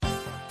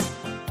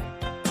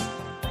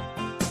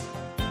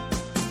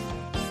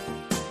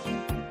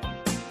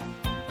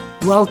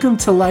Welcome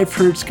to Life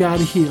Hurts,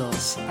 God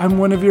Heals. I'm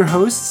one of your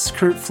hosts,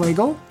 Kurt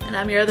Flagel. And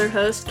I'm your other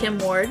host, Kim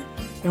Ward.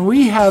 And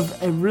we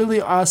have a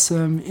really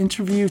awesome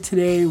interview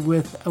today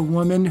with a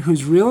woman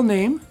whose real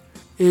name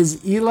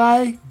is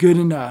Eli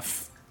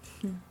Goodenough.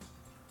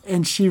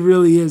 And she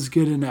really is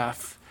good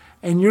enough.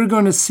 And you're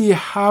going to see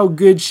how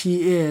good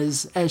she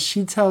is as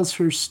she tells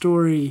her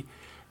story.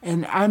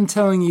 And I'm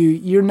telling you,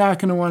 you're not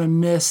going to want to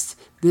miss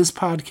this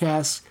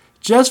podcast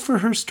just for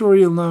her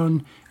story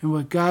alone and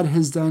what God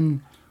has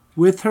done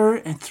with her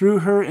and through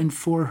her and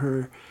for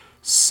her.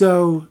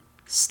 So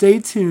stay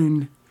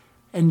tuned,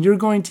 and you're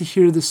going to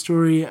hear the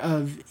story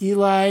of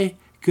Eli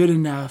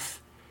Goodenough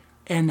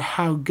and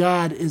how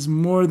God is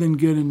more than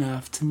good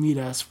enough to meet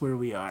us where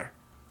we are.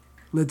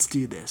 Let's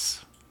do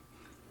this.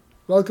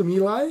 Welcome,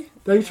 Eli.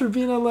 Thanks for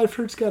being on Life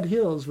Hurts, God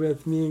Heals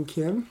with me and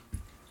Kim.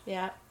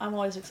 Yeah, I'm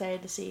always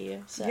excited to see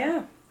you. So.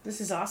 Yeah,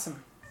 this is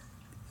awesome.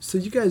 So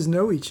you guys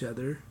know each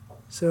other.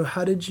 So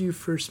how did you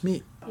first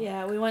meet?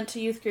 Yeah, we went to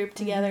youth group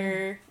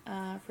together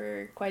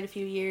for quite a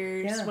few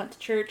years. Yeah. Went to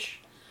church.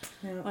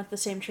 Yeah. Went to the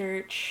same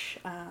church.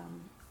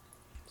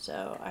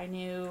 So I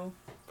knew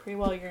pretty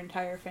well your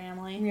entire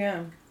family.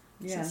 Yeah.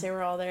 Since they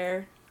were all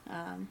there.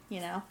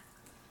 Yeah.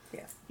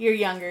 You're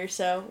younger,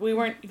 so we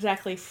weren't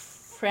exactly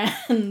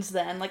friends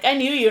then. Like, I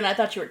knew you and I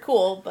thought you were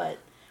cool, but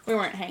we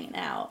weren't hanging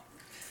out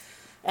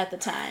at the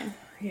time.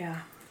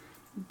 Yeah.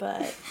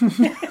 But,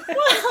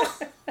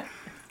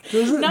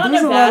 There's not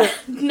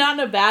in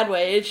a bad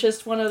way. It's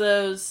just one of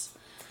those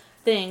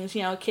things,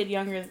 a kid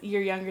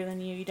you're younger than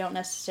you don't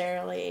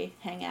necessarily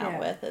hang out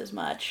with as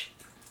much.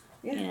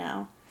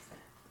 Yeah.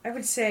 I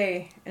would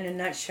say, in a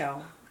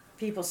nutshell,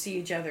 people see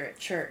each other at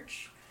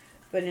church,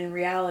 but in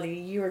reality,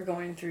 you were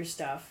going through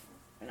stuff,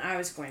 and I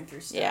was going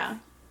through stuff. Yeah.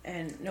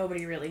 And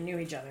nobody really knew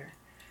each other.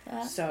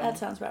 So that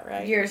sounds about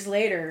right. Years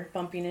later,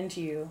 bumping into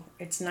you,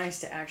 it's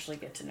nice to actually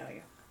get to know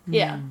you.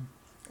 Yeah.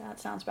 That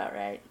sounds about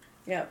right.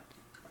 Yep.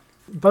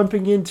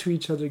 Bumping into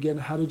each other again,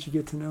 how did you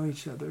get to know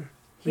each other?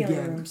 Healing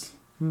again? rooms.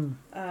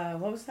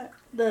 What was that?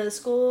 The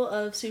School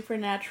of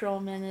Supernatural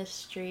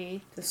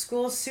Ministry. The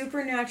School of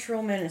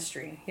Supernatural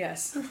Ministry,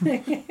 yes.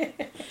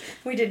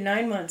 We did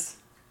 9 months.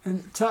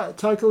 And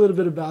talk a little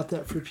bit about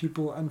that for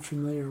people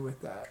unfamiliar with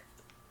that.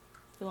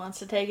 Who wants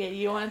to take it?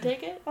 You want to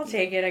take it? I'll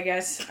take it, I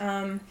guess.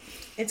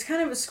 It's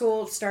kind of a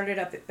school. It started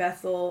up at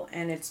Bethel,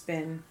 and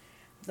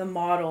the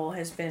model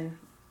has been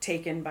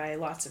taken by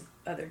lots of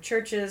other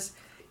churches.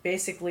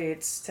 Basically,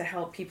 it's to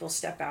help people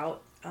step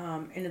out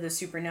into the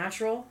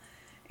supernatural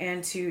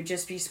and to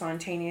just be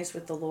spontaneous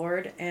with the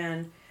Lord.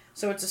 And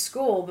so it's a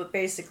school, but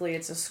basically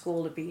it's a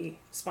school to be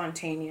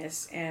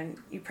spontaneous. And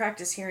you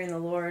practice hearing the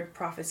Lord,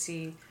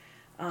 prophecy,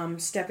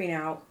 stepping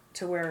out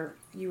to where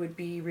you would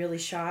be really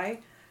shy,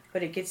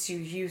 but it gets you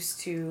used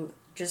to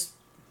just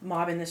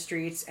mobbing the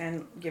streets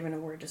and giving a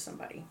word to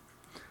somebody.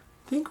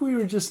 I think we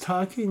were just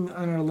talking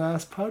on our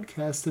last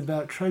podcast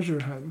about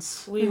treasure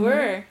hunts. We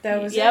were.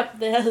 That was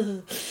Yep.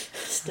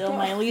 Still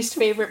my least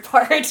favorite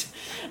part.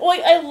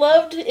 Well, I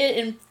loved it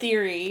in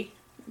theory,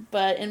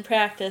 but in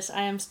practice,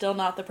 I am still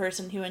not the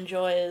person who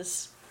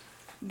enjoys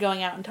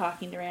going out and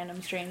talking to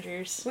random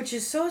strangers. Which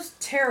is so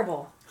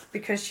terrible,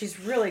 because she's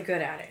really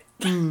good at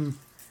it.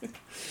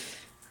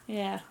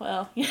 Yeah,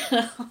 well,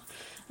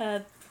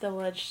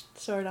 double-edged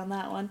sword on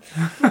that one.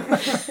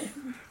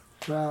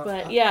 Well,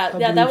 But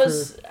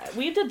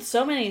we did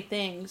so many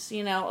things,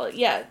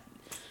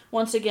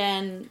 Once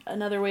again,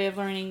 another way of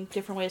learning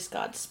different ways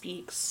God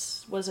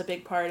speaks was a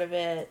big part of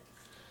it.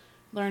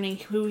 Learning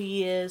who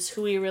he is,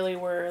 who we really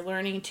were,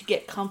 learning to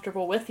get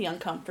comfortable with the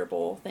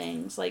uncomfortable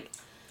things, like,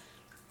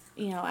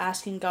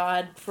 asking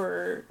God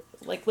for,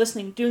 like,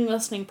 doing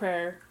listening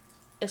prayer,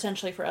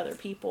 essentially for other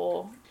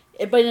people,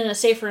 but in a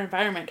safer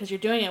environment, because you're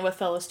doing it with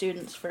fellow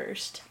students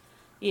first.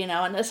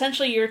 And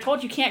essentially you're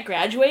told you can't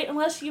graduate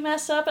unless you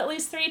mess up at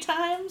least 3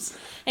 times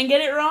and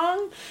get it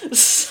wrong.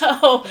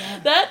 So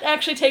that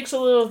actually takes a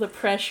little of the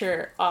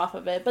pressure off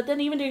of it. But then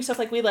even doing stuff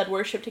like we led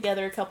worship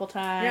together a couple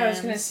times. Yeah, I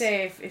was going to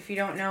say, if you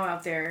don't know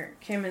out there,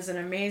 Kim is an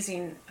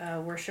amazing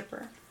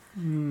worshiper.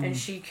 And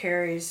she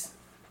carries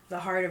the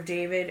heart of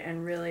David,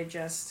 and really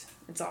just,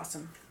 it's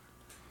awesome.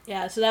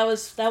 Yeah, so that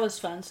was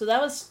fun. So that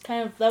was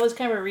kind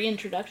of a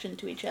reintroduction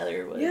to each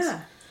other.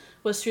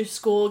 Was through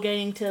school,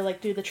 getting to,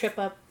 like, do the trip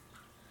up.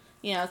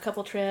 A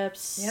couple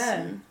trips.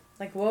 Yeah.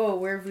 Like, whoa,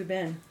 where have we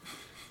been?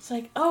 It's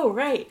like, oh,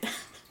 right.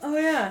 Oh,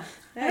 yeah.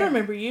 Hey. I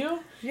remember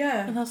you.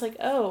 Yeah. And I was like,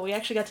 oh, we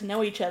actually got to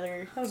know each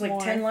other. That was like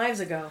more. 10 lives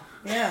ago.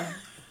 Yeah.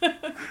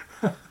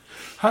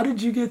 How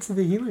did you get to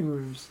the healing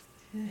rooms?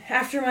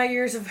 After my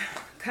years of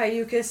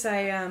Cayucas,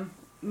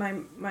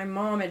 my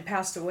mom had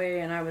passed away,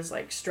 and I was,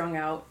 like, strung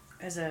out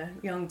as a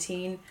young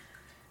teen.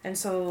 And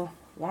so,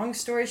 long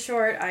story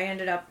short, I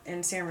ended up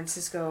in San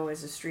Francisco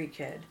as a street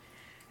kid.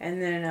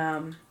 And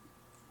then,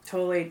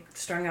 totally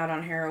strung out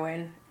on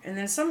heroin, and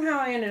then somehow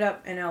I ended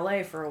up in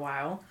LA for a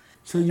while.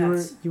 So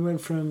you went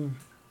from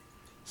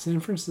San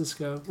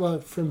Francisco,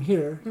 from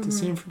here to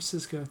San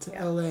Francisco to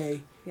LA.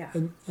 Yeah.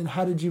 And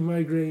how did you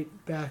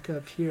migrate back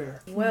up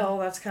here? Well,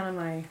 that's kind of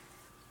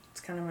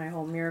my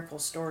whole miracle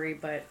story,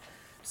 but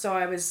So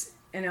I was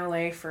in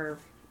LA for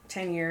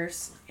 10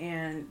 years,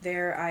 and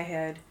there I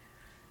had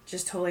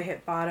just totally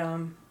hit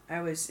bottom.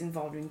 I was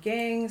involved in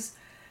gangs.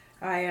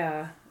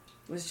 I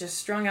was just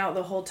strung out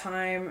the whole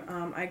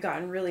time. I'd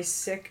gotten really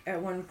sick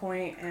at one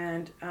point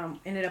and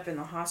ended up in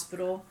the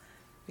hospital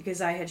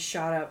because I had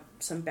shot up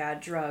some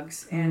bad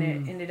drugs, and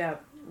it ended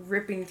up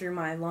ripping through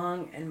my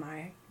lung and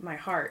my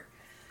heart.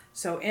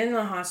 So in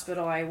the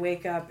hospital, I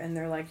wake up and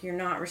they're like, "You're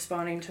not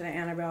responding to the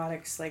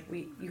antibiotics. Like,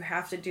 you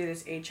have to do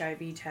this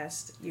HIV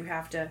test. You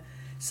have to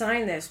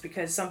sign this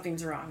because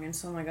something's wrong." And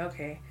so I'm like,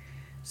 okay.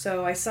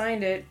 So I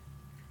signed it.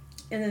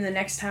 And then the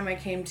next time I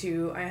came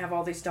to, I have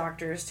all these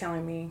doctors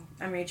telling me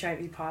I'm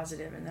HIV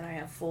positive and that I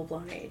have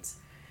full-blown AIDS.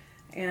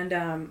 And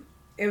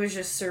it was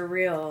just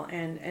surreal.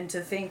 And to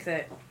think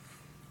that,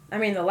 I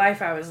mean, the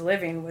life I was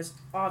living was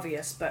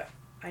obvious, but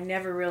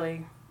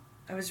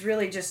I was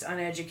really just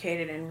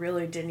uneducated and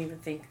really didn't even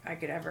think I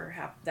could ever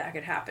that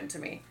could happen to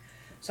me.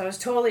 So I was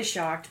totally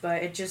shocked,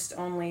 but it just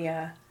only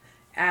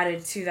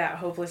added to that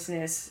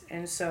hopelessness.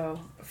 And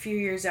so a few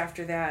years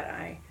after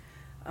that,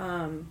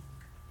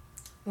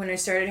 when I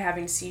started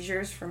having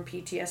seizures from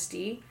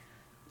PTSD,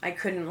 I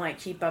couldn't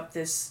keep up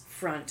this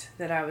front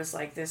that I was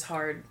like this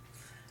hard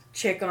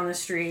chick on the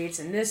streets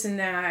and this and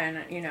that,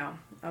 and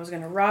I was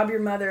gonna rob your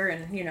mother,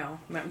 and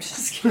I'm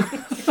just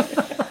kidding.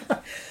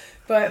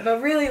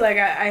 But really,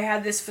 I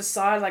had this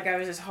facade, I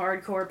was this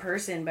hardcore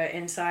person, but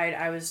inside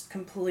I was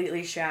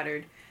completely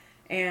shattered,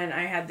 and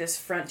I had this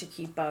front to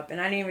keep up,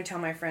 and I didn't even tell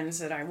my friends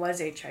that I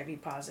was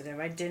HIV positive.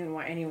 I didn't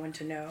want anyone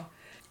to know.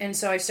 And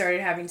so I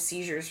started having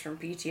seizures from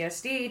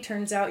PTSD.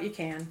 Turns out you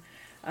can.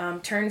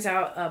 Turns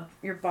out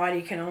your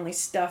body can only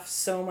stuff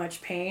so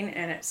much pain,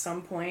 and at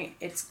some point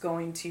it's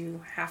going to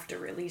have to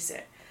release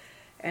it.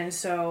 And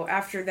so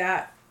after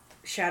that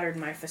shattered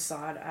my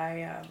facade,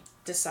 I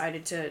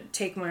decided to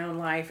take my own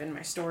life in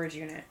my storage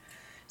unit.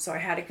 So I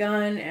had a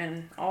gun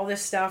and all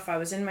this stuff. I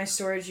was in my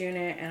storage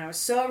unit, and I was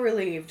so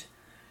relieved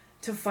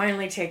to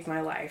finally take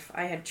my life.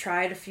 I had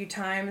tried a few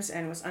times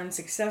and was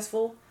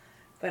unsuccessful,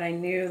 but I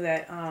knew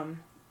that a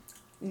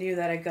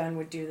gun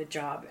would do the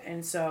job.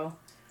 And so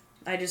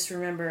I just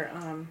remember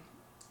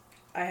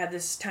I had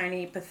this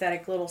tiny,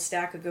 pathetic little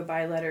stack of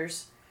goodbye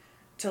letters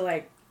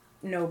to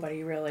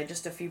nobody really,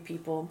 just a few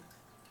people.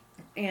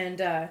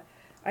 And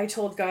I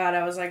told God,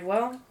 I was like,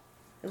 well,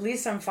 at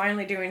least I'm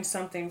finally doing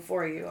something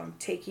for you. I'm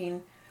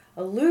taking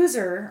a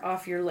loser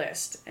off your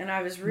list. And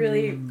I was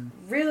really,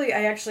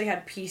 I actually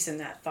had peace in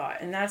that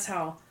thought. And that's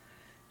how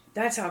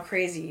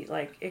crazy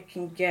it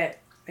can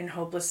get in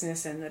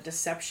hopelessness and the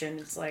deception.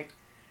 It's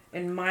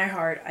in my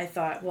heart, I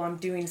thought, well, I'm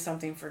doing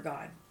something for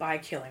God by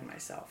killing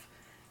myself.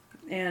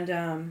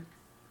 And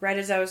right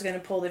as I was going to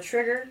pull the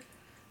trigger,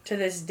 to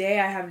this day,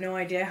 I have no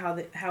idea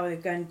how the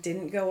gun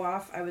didn't go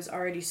off. I was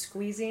already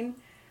squeezing,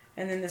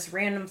 and then this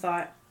random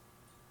thought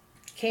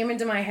came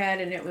into my head,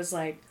 and it was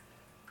like,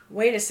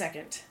 wait a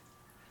second.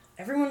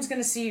 Everyone's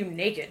going to see you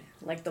naked,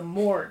 like the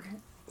morgue.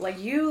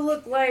 You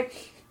look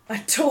like a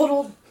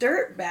total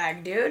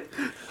dirtbag, dude.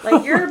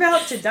 You're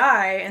about to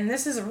die, and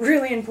this is a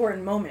really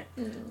important moment.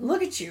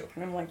 Look at you.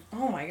 And I'm like,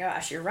 oh my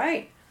gosh, you're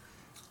right.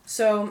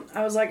 So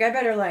I was like, I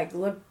better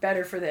look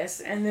better for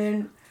this. And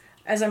then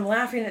as I'm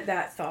laughing at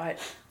that thought,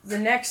 the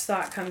next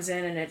thought comes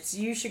in, and it's,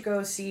 you should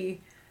go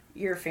see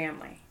your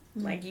family.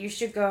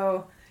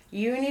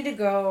 You need to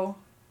go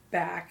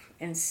back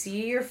and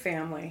see your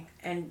family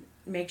and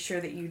make sure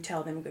that you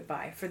tell them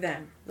goodbye for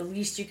them. The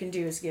least you can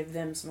do is give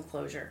them some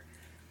closure.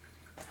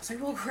 I was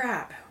like, well,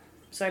 crap.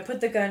 So I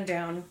put the gun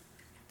down,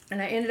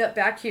 and I ended up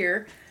back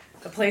here,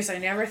 a place I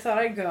never thought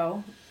I'd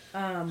go,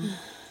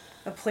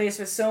 a place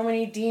with so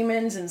many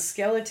demons and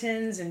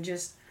skeletons and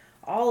just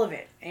all of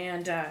it.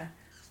 And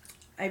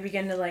I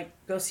began to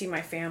go see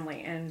my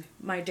family, and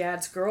my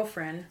dad's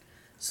girlfriend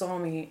saw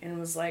me and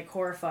was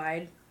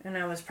horrified, and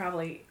I was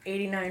probably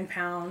 89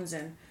 pounds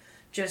and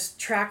just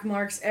track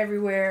marks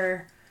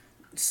everywhere,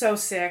 so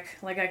sick,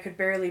 I could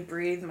barely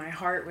breathe. My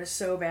heart was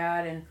so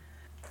bad, and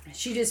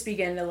she just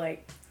began to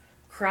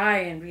cry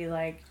and be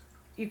like,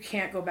 you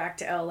can't go back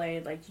to LA,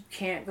 you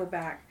can't go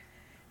back.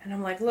 And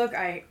I'm like, look,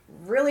 I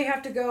really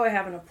have to go. I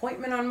have an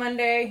appointment on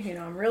Monday.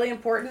 I'm really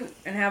important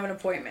and have an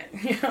appointment.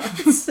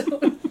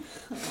 So,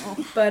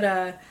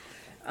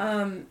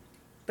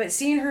 but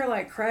seeing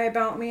her cry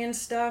about me and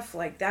stuff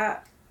like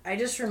that, I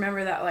just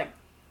remember that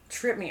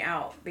tripped me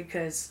out,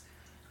 because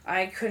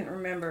I couldn't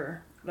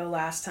remember the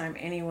last time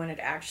anyone had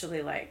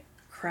actually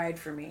cried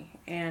for me,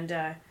 and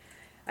I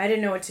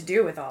didn't know what to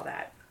do with all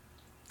that.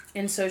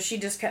 And so she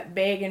just kept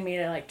begging me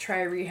to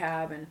try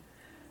rehab, and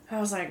I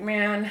was like,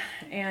 man.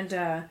 And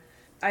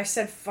I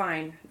said,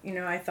 fine.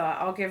 I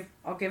thought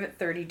I'll give it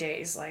 30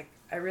 days.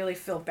 I really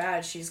feel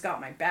bad. She's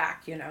got my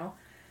back,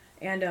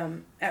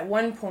 And at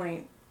one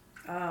point,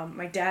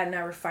 my dad and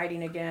I were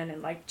fighting again,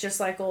 and just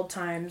like old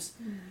times,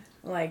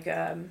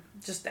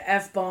 just the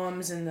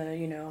F-bombs and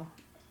the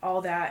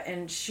all that.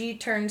 And she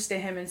turns to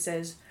him and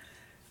says,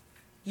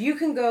 you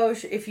can go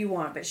if you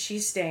want, but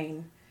she's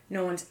staying.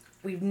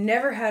 We've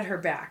never had her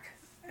back.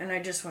 And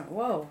I just went,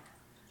 whoa,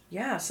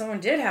 yeah, someone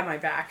did have my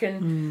back.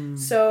 And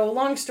so,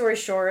 long story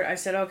short, I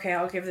said, okay,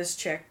 I'll give this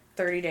chick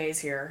 30 days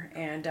here,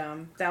 and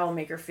that will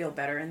make her feel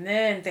better. And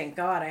then, thank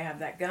God, I have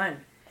that gun.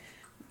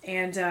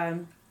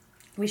 And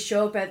we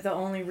show up at the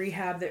only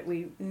rehab that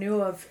we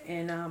knew of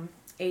in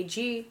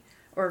AG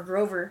or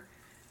Grover,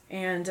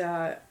 and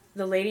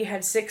the lady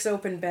had 6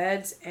 open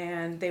beds,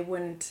 and they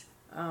wouldn't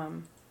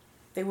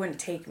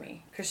take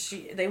me because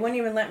they wouldn't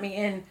even let me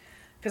in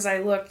because I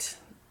looked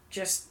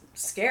just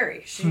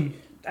scary.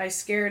 I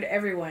scared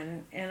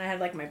everyone, and I had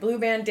like my blue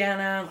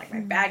bandana, like my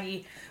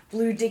baggy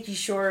blue Dickie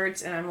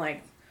shorts, and I'm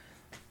like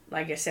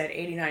I said,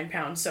 89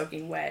 pounds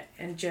soaking wet,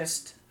 and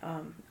just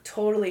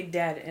totally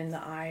dead in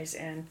the eyes.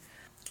 And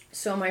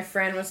so my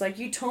friend was like,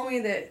 you told me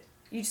that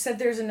you said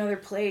there's another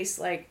place,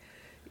 like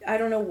I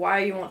don't know why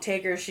you won't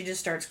take her. She just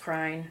starts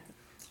crying,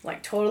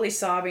 like totally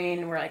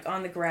sobbing. We're like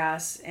on the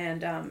grass,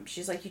 and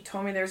she's like, you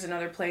told me there's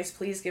another place,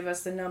 please give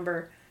us the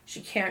number.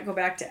 She can't go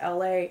back to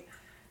LA.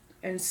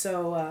 And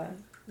so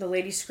the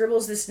lady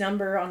scribbles this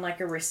number on like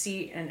a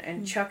receipt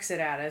and chucks it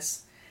at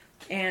us.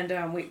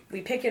 And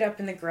we pick it up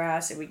in the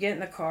grass, and we get in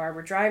the car.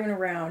 We're driving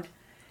around,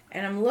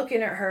 and I'm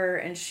looking at her,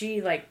 and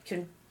she's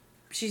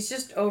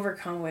just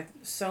overcome with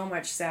so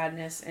much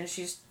sadness, and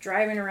she's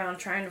driving around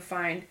trying to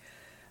find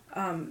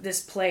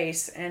this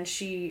place. And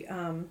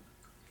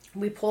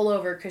we pull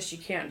over because she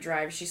can't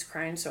drive. She's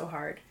crying so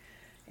hard,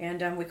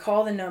 and we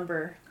call the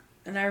number.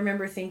 And I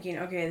remember thinking,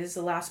 okay, this is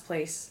the last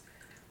place.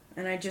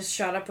 And I just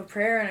shot up a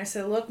prayer, and I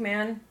said, look,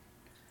 man,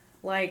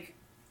 like,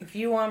 if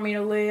you want me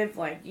to live,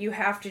 like, you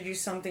have to do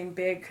something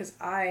big because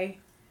I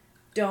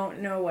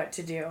don't know what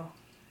to do.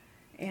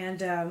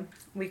 And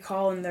we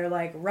call, and they're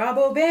like,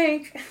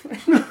 Rabobank.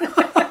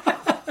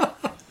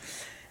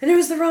 And it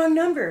was the wrong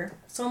number.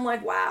 So I'm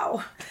like,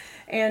 wow.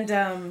 And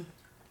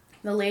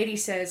the lady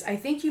says, I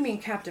think you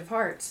mean Captive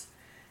Hearts.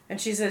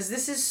 And she says,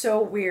 this is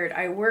so weird.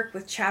 I work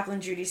with Chaplain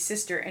Judy's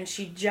sister, and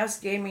she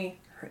just gave me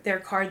their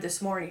card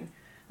this morning.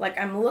 Like,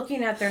 I'm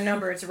looking at their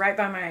number. It's right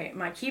by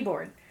my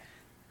keyboard.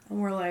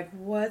 And we're like,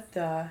 what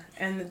the?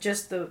 And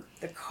just the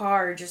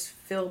car just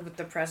filled with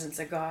the presence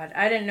of God.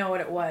 I didn't know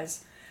what it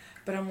was.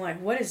 But I'm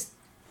like,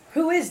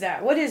 who is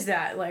that? What is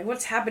that? Like,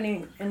 what's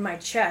happening in my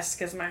chest?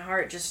 Because my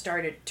heart just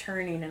started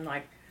turning, and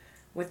like,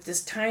 with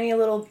this tiny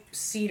little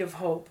seed of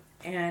hope.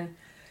 And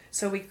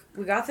so we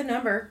got the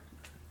number,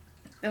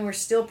 and we're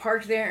still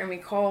parked there, and we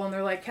call, and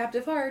they're like,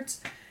 Captive Hearts.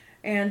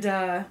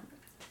 And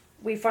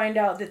we find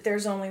out that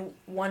there's only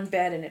one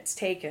bed, and it's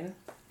taken.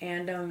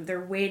 And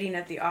they're waiting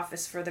at the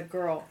office for the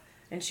girl,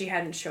 and she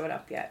hadn't showed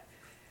up yet.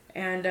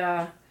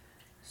 And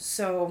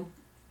so,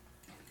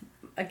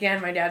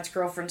 again, my dad's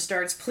girlfriend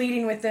starts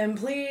pleading with them,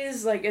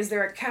 please, like, is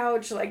there a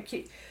couch? Like,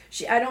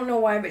 she I don't know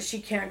why, but she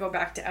can't go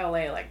back to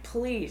LA, like,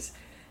 please.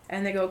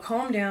 And they go,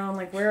 calm down,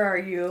 like, where are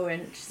you?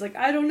 And she's like,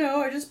 I don't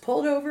know, I just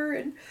pulled over,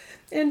 and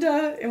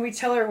we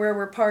tell her where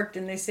we're parked,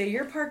 and they say,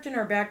 you're parked in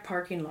our back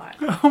parking lot.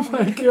 Oh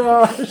my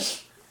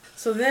gosh.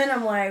 So then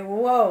I'm like,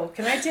 whoa,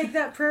 can I take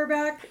that prayer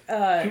back?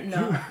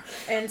 No.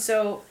 And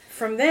so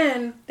from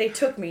then, they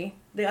took me.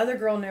 The other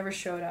girl never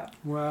showed up.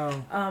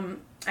 Wow.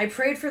 I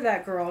prayed for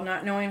that girl,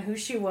 not knowing who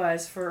she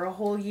was, for a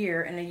whole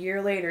year. And a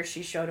year later,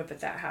 she showed up at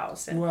that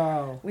house. And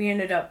wow. We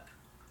ended up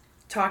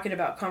talking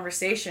about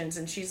conversations.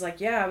 And she's like,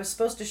 yeah, I was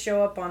supposed to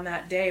show up on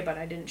that day, but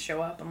I didn't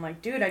show up. I'm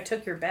like, dude, I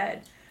took your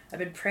bed. I've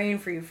been praying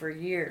for you for a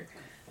year.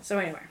 So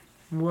anyway.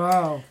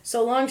 Wow.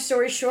 So long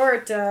story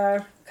short,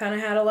 kind of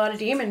had a lot of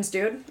demons,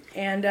 dude.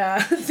 And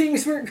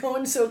things weren't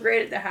going so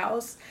great at the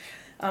house.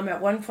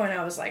 At one point,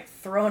 I was like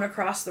thrown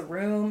across the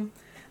room.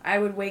 I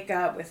would wake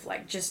up with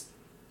like just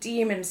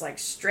demons like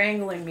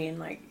strangling me and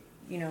like,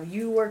 you know,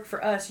 you work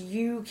for us,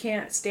 you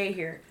can't stay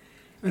here.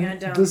 And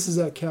this is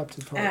at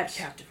Captive Hearts. At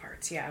Captive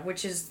Hearts, yeah,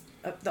 which is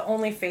the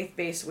only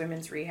faith-based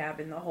women's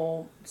rehab in the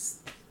whole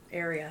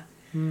area.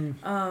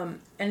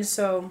 And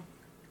so,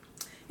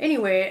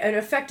 anyway, it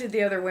affected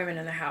the other women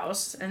in the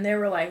house, and they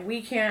were like,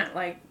 we can't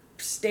like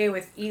stay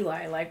with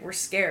Eli, like we're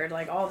scared,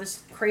 like all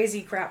this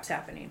crazy crap's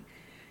happening.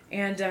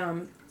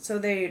 And so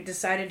they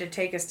decided to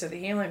take us to the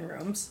healing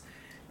rooms.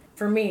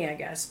 For me, I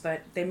guess,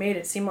 but they made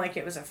it seem like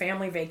it was a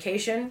family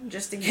vacation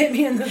just to get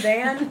me in the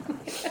van.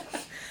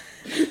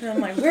 And I'm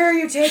like, where are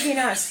you taking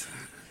us?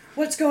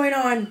 What's going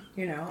on?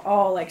 You know,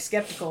 all like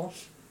skeptical.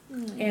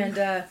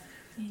 And,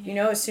 you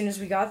know, as soon as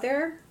we got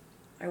there,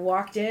 I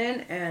walked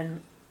in,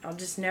 and I'll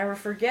just never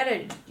forget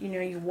it. You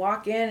know, you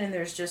walk in and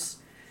there's just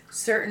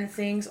certain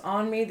things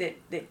on me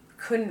that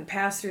couldn't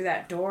pass through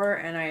that door,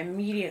 and I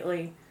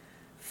immediately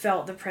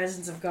felt the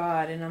presence of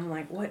God, and I'm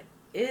like, what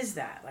is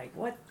that? Like,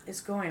 what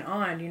is going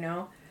on, you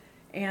know?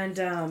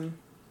 And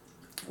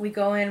we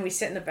go in, we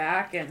sit in the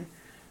back, and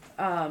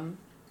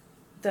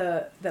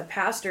the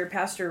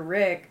Pastor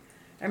Rick,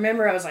 I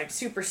remember I was like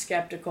super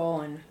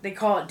skeptical, and they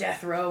call it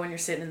death row when you're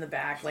sitting in the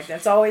back. Like,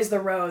 that's always the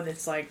row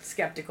that's like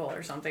skeptical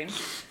or something.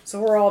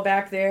 So we're all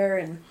back there,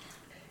 and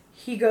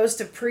he goes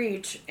to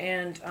preach,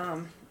 and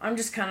I'm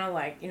just kind of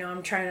like, you know,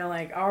 I'm trying to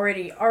like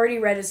already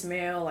read his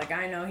mail. Like,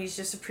 I know he's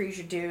just a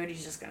preacher dude.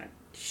 He's just going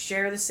to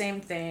share the same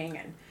thing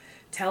and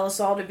tell us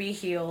all to be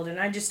healed. And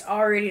I just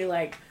already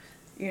like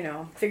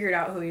figured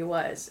out who he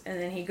was. And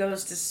then he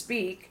goes to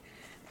speak,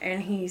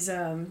 and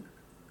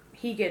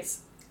he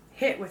gets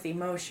hit with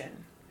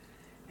emotion,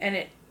 and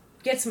it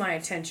gets my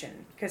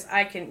attention because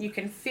you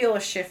can feel a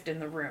shift in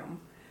the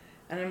room,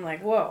 and I'm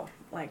like, whoa,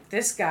 like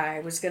this guy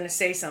was gonna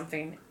say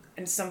something,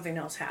 and something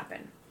else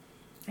happened,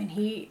 and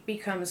he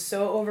becomes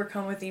so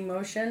overcome with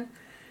emotion,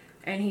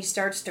 and he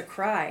starts to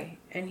cry,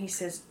 and he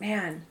says,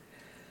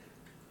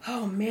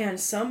 oh man,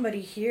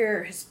 somebody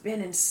here has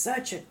been in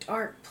such a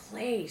dark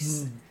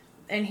place.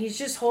 And he's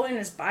just holding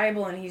his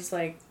Bible, and he's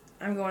like,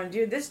 I'm going,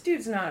 dude, this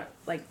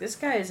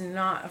guy is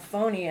not a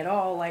phony at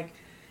all. Like,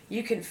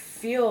 you can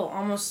feel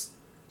almost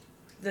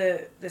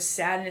the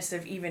sadness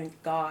of even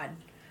God,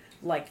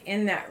 like,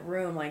 in that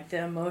room, like,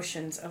 the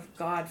emotions of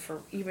God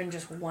for even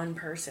just one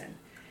person.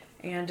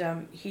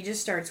 And he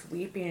just starts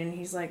weeping, and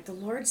he's like, the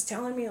Lord's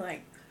telling me,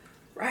 like,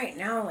 right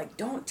now, like,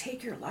 don't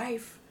take your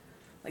life.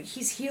 Like,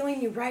 he's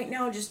healing you right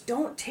now. Just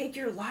don't take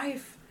your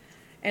life.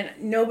 And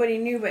nobody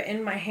knew, but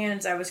in my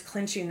hands, I was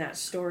clenching that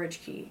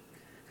storage key.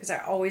 Because I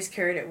always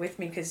carried it with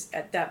me, because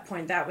at that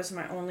point, that was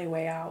my only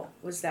way out,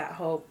 was that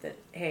hope that,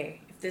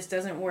 hey, if this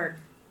doesn't work,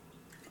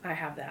 I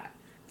have that.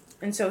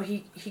 And so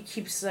he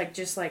keeps, like,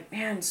 just like,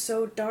 man,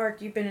 so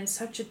dark. You've been in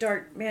such a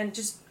dark, man,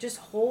 just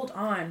hold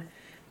on.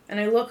 And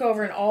I look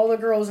over, and all the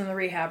girls in the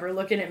rehab are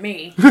looking at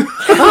me.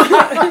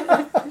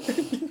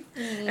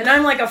 And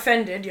I'm, like,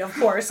 offended, of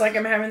course. Like,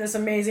 I'm having this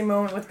amazing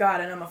moment with God,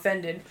 and I'm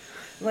offended.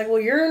 I'm like,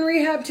 well, you're in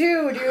rehab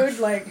too, dude.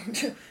 Like,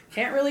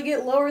 can't really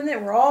get lower than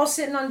that. We're all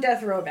sitting on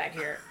death row back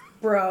here,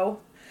 bro.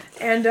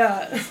 And,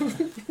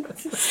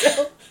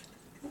 so,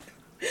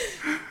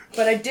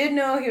 but I did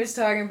know he was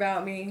talking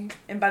about me.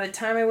 And by the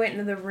time I went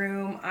into the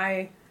room,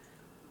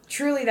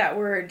 truly that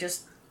word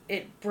just,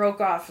 it broke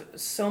off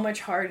so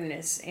much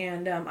hardness.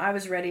 And I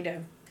was ready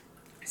to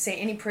say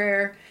any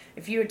prayer.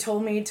 If you had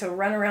told me to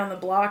run around the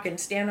block and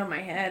stand on my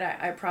head,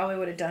 I probably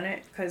would have done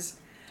it, because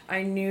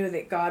I knew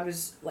that God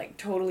was, like,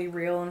 totally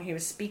real, and he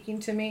was speaking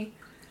to me.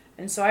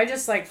 And so I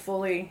just, like,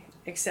 fully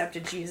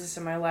accepted Jesus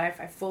in my life.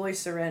 I fully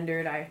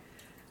surrendered. I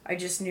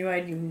just knew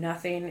I'd do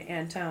nothing.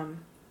 And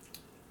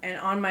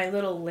on my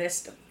little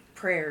list of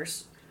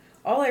prayers,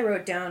 all I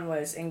wrote down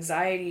was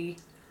anxiety.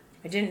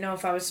 I didn't know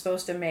if I was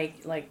supposed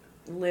to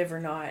live or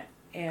not.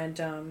 And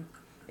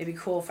it'd be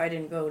cool if I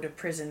didn't go to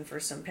prison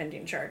for some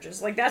pending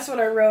charges. Like, that's what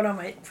I wrote on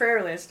my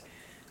prayer list.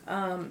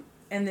 And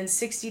then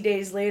 60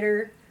 days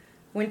later,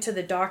 went to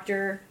the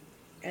doctor,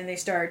 and they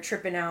started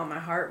tripping out. My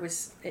heart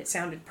it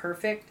sounded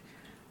perfect.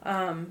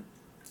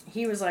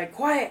 He was like,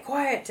 quiet,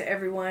 quiet to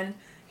everyone.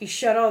 He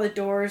shut all the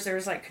doors. There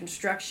was, like,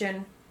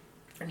 construction,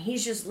 and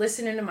he's just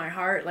listening to my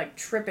heart, like,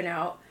 tripping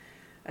out.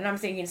 And I'm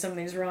thinking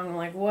something's wrong. I'm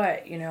like,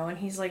 what? And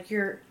he's like,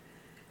 your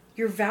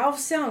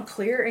valves sound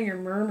clear, and your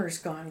murmur's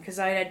gone, because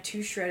I had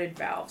 2 shredded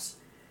valves.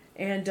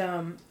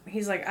 And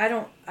he's like, I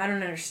don't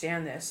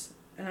understand this.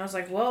 And I was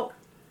like, well,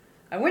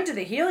 I went to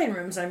the healing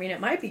rooms. I mean, it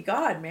might be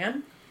God,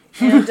 man.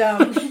 And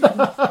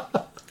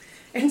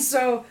and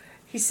so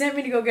he sent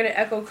me to go get an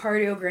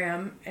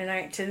echocardiogram.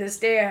 And to this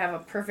day, I have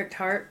a perfect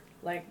heart,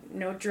 like,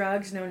 no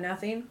drugs, no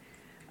nothing.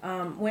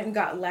 Went and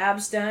got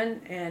labs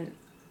done, and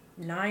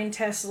 9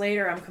 tests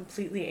later, I'm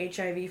completely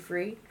HIV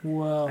free.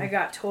 Wow. I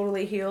got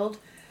totally healed.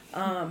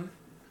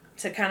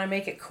 To kind of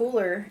make it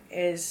cooler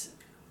is,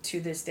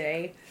 to this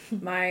day,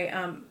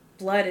 my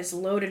blood is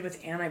loaded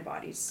with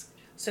antibodies.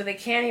 So they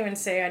can't even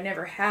say I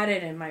never had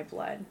it in my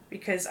blood,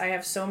 because I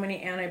have so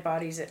many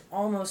antibodies it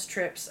almost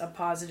trips a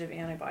positive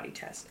antibody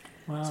test.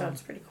 Wow. So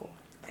it's pretty cool.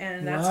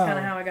 And that's kind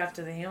of how I got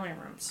to the healing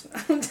rooms.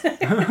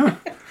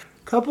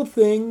 Couple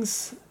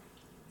things.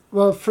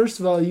 Well, first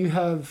of all, you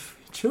have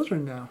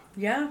children now.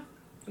 Yeah.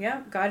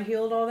 God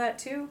healed all that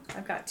too.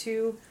 I've got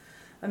 2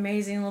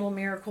 amazing little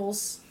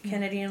miracles,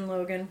 Kennedy and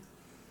Logan.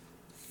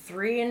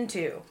 3 and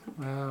 2.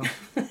 Wow.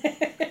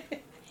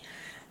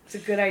 It's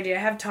a good idea.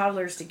 Have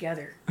toddlers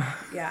together.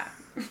 Yeah.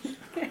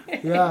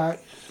 Yeah.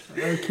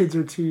 Our kids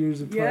are 2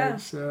 years apart. Yeah.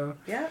 So.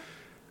 Yeah.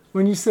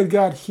 When you said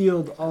God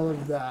healed all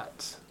of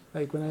that,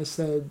 like when I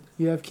said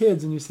you have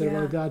kids and you said,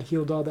 well, God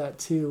healed all that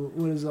too,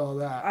 what is all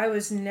that? I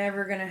was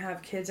never going to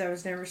have kids. I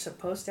was never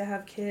supposed to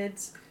have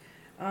kids.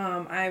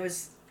 I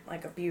was,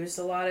 like, abused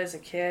a lot as a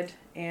kid,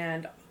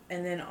 and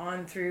then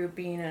on through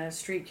being a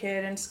street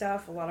kid and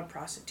stuff, a lot of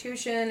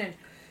prostitution, and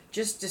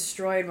just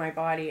destroyed my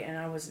body, and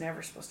I was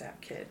never supposed to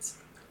have kids.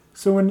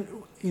 So when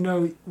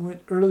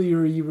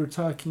earlier you were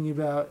talking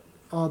about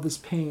all this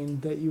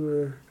pain that you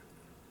were,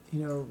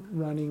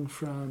 running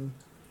from,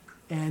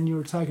 and you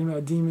were talking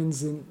about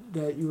demons and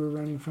that you were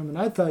running from, and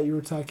I thought you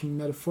were talking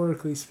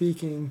metaphorically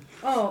speaking.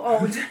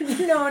 Oh,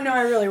 no,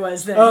 I really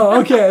was then. Oh,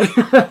 okay.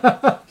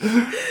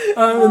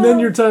 And then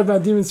you're talking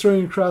about demons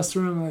throwing across the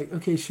room. I'm like,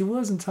 okay, she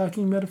wasn't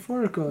talking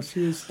metaphorical.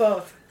 She was...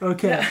 Both.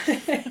 Okay.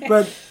 Yeah.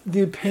 But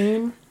the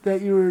pain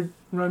that you were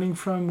running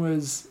from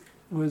was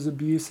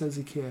abuse as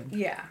a kid.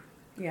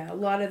 Yeah, a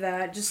lot of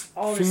that. Just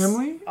all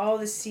family? All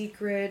the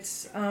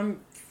secrets.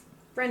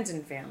 Friends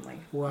and family.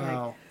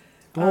 Wow.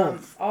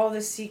 Both. All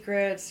the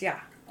secrets,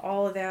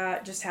 all of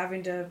that. Just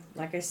having to,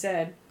 like I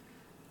said,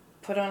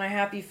 put on a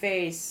happy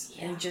face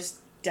and just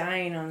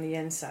dying on the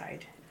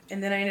inside.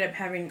 And then I ended up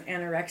having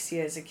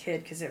anorexia as a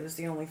kid because it was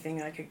the only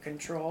thing I could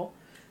control.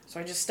 So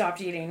I just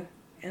stopped eating.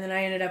 And then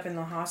I ended up in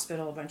the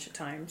hospital a bunch of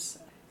times.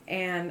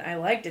 And I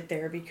liked it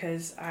there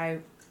because I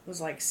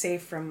was like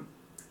safe from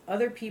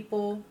other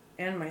people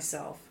and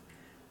myself.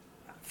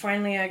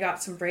 Finally, I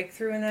got some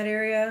breakthrough in that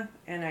area,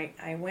 and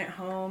I went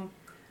home,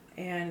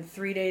 and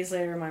 3 days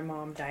later, my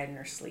mom died in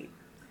her sleep.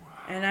 Wow.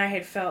 And I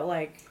had felt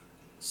like,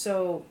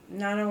 so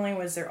not only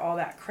was there all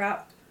that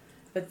crap,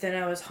 but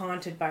then I was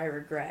haunted by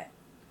regret.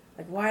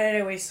 Like, why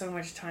did I waste so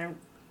much time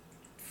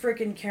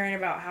freaking caring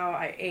about how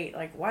I ate?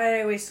 Like, why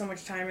did I waste so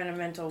much time in a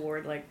mental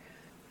ward? Like,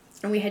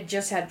 and we had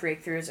just had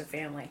breakthrough as a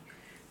family.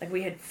 Like,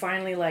 we had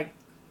finally, like,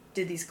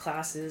 did these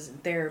classes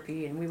and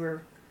therapy, and we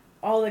were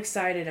all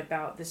excited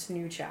about this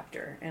new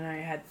chapter, and I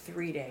had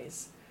 3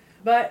 days.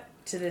 But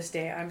to this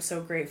day, I'm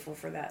so grateful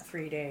for that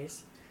 3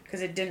 days,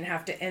 because it didn't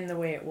have to end the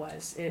way it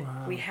was.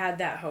 Wow. We had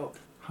that hope.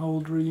 How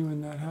old were you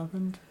when that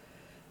happened?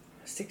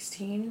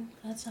 16.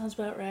 That sounds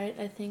about right,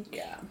 I think.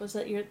 Yeah. Was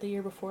that the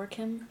year before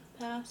Kim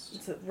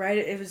passed? So, right,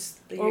 it was...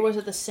 Or was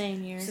it the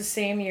same year? It's the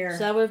same year. So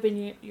that would have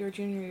been your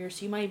junior year,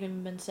 so you might have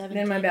even been 17.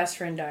 Then my best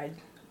friend died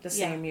the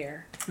same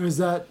year. Was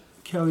that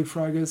Kelly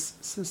Fraga's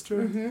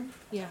sister? Mm-hmm.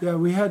 Yeah. Yeah,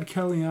 we had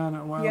Kelly on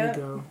a while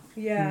ago.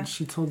 Yeah. And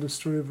she told the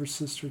story of her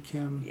sister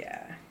Kim.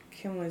 Yeah.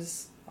 Kim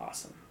was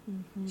awesome.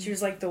 Mm-hmm. She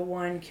was like the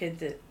one kid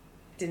that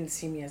didn't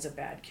see me as a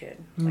bad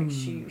kid. Like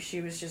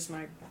she was just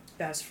my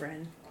best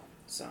friend.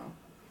 So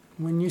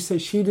when you say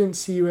she didn't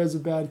see you as a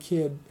bad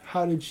kid,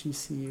 how did she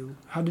see you?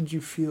 How did you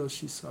feel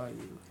she saw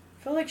you?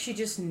 I feel like she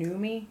just knew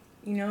me.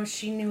 You know,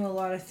 she knew a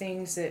lot of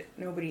things that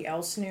nobody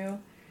else knew.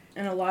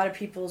 And a lot of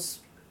people's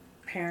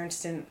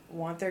parents didn't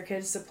want their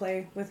kids to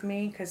play with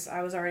me because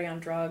I was already on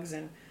drugs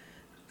and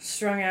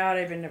strung out.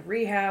 I'd been to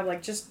rehab,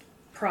 like just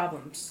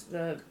problems.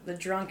 The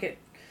drunk at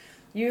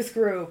youth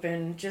group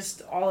and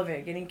just all of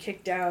it, getting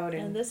kicked out.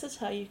 And this is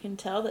how you can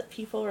tell that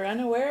people are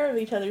unaware of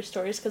each other's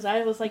stories, because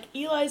I was like,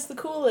 Eli's the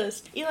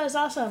coolest. Eli's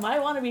awesome. I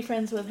want to be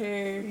friends with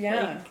her.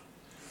 Yeah. Like,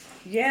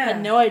 yeah. I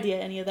had no idea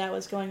any of that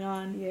was going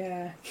on.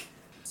 Yeah.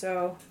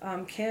 So,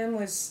 Kim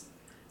was,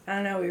 I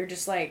don't know, we were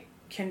just like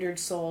kindred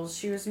souls.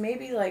 She was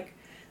maybe like,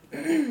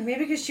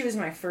 maybe because she was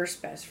my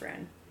first best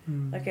friend.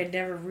 Like, I'd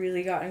never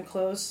really gotten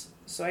close,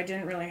 so I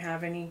didn't really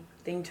have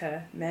anything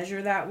to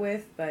measure that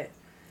with, but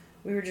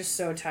we were just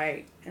so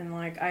tight. And,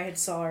 like, I had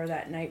saw her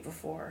that night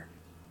before,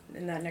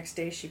 and that next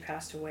day she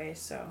passed away,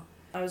 so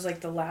I was,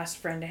 like, the last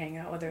friend to hang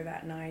out with her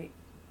that night.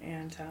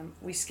 And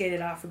we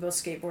skated off. We both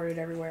skateboarded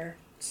everywhere.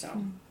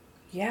 So,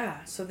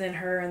 yeah. So then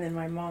her and then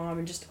my mom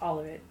and just all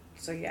of it.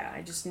 So, yeah,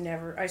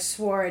 I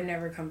swore I'd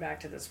never come back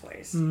to this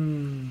place.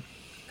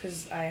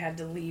 Because I had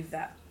to leave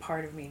that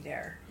part of me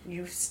there.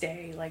 You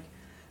stay. Like,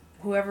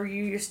 whoever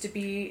you used to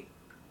be,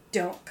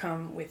 don't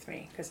come with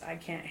me. Because I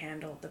can't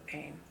handle the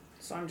pain.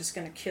 So I'm just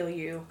going to kill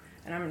you.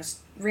 And I'm going to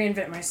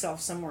reinvent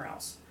myself somewhere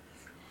else.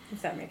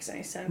 If that makes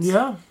any sense.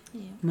 Yeah.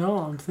 No,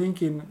 I'm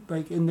thinking,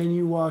 like, and then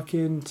you walk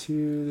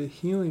into the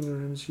healing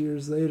rooms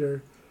years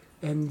later,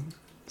 and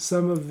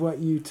some of what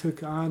you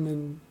took on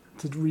and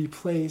to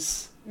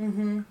replace,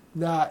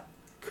 that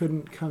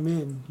couldn't come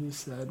in, you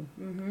said.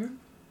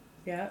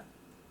 Yeah.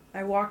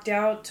 I walked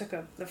out, took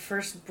the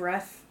first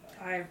breath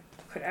I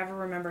could ever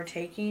remember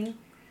taking.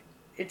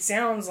 It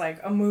sounds like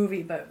a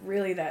movie, but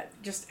really that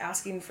just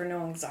asking for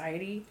no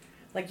anxiety.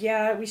 Like,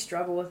 yeah, we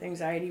struggle with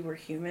anxiety, we're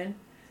human.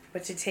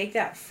 But to take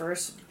that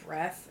first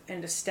breath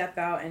and to step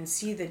out and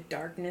see the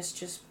darkness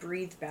just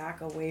breathe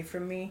back away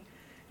from me,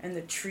 and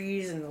the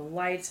trees and the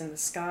lights and the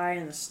sky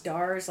and the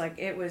stars, like,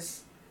 it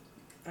was,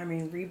 I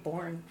mean,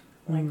 reborn.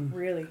 Like,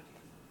 really.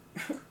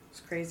 It's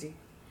crazy.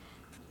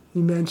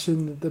 You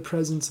mentioned the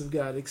presence of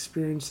God,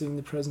 experiencing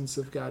the presence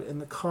of God in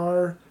the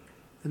car,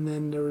 and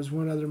then there was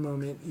one other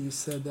moment you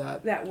said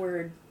that. That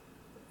word.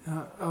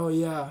 Oh,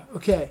 yeah.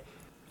 Okay.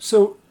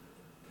 So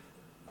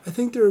I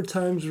think there are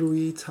times where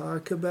we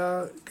talk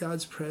about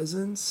God's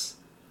presence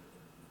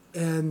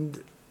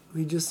and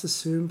we just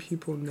assume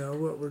people know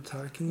what we're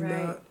talking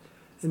about.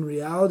 In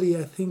reality,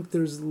 I think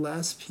there's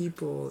less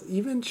people,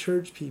 even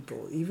church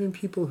people, even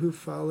people who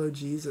follow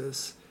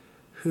Jesus,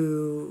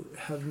 who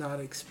have not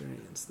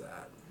experienced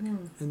that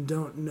and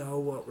don't know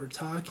what we're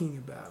talking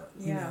about,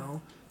 you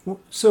know?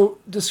 So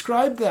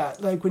describe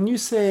that. Like, when you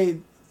say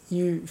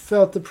you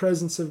felt the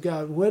presence of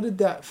God, what did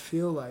that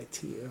feel like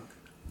to you?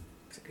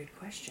 It's a good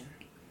question.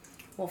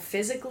 Well,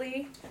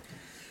 physically,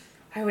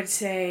 I would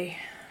say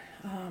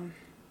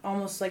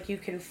almost like you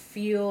can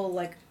feel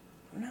like,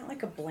 not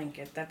like a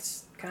blanket,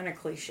 that's kind of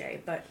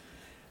cliche, but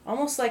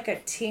almost like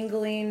a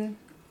tingling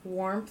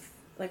warmth.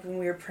 Like when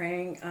we were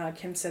praying,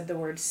 Kim said the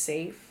word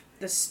safe.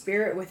 The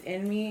spirit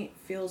within me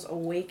feels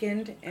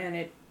awakened,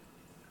 and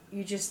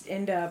you just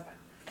end up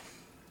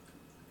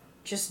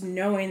just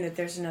knowing that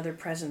there's another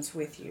presence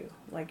with you.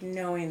 Like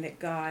knowing that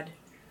God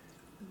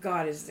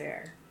is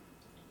there.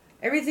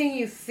 Everything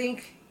you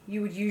think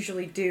you would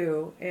usually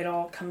do, it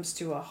all comes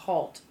to a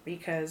halt,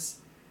 because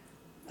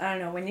I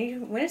don't know,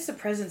 when it's the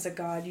presence of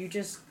God, you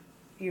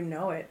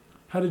know it.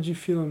 How did you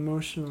feel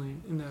emotionally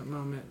in that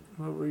moment?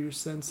 What were you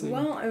sensing?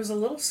 Well, it was a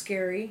little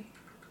scary,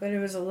 but it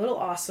was a little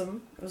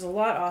awesome. It was a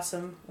lot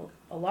awesome,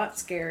 a lot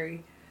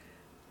scary,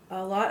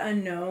 a lot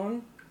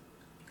unknown,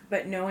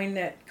 but knowing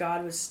that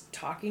God was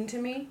talking to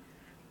me,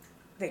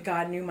 that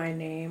God knew my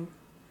name,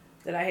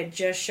 that I had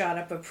just shot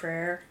up a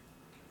prayer.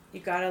 You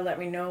gotta let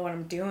me know what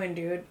I'm doing,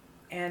 dude.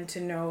 And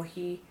to know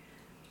he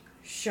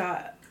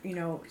shot,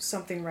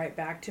 something right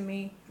back to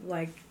me.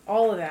 Like,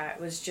 all of that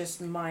was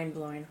just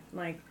mind-blowing.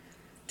 Like,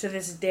 to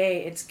this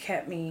day, it's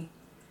kept me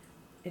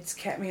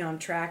on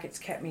track. It's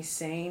kept me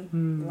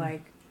sane.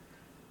 Like,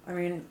 I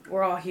mean,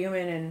 we're all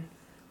human,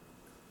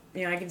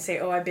 and, I can say,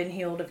 oh, I've been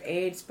healed of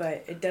AIDS,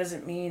 but it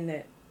doesn't mean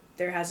that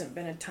there hasn't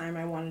been a time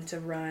I wanted to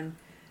run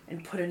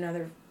and put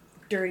another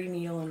dirty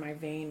needle in my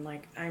vein.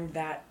 Like, I'm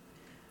that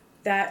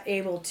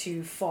able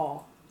to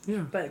fall.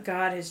 Yeah. But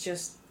God has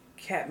just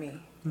kept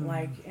me.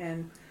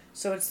 And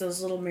so it's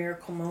those little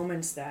miracle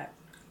moments that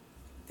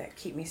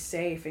keep me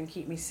safe and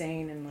keep me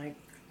sane and,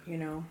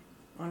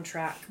 on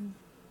track.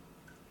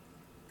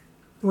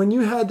 When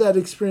you had that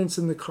experience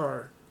in the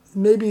car,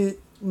 maybe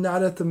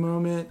not at the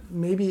moment,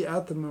 maybe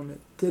at the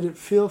moment, did it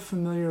feel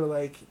familiar,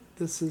 like,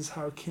 this is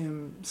how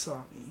Kim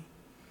saw me?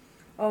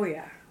 Oh,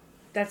 yeah.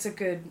 That's a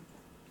good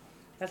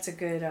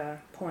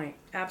point.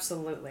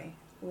 Absolutely.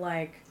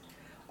 Like,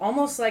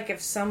 almost like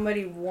if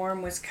somebody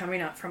warm was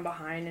coming up from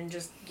behind and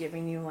just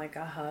giving you, like,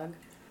 a hug.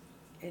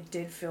 It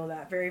did feel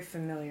that very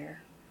familiar.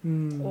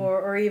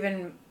 Or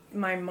even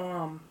my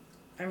mom.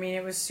 I mean,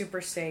 it was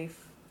super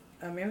safe.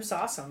 It was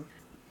awesome.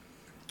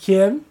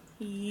 Kim?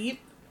 Yep.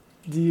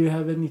 Do you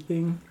have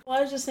anything? Well,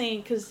 I was just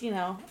saying, because,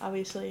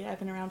 obviously I've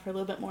been around for a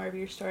little bit more of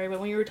your story,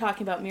 but when you were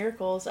talking about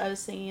miracles, I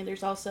was thinking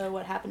there's also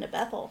what happened at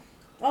Bethel.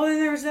 Oh,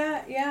 and there was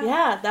that, yeah.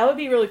 Yeah, that would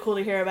be really cool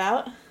to hear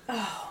about.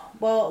 Oh,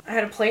 well, I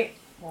had a plate.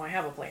 Well, I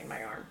have a plate in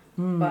my arm.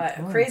 But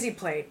a crazy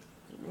plate,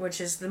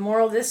 which is the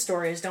moral of this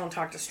story is don't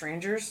talk to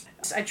strangers.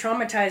 I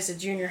traumatized a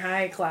junior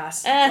high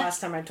class last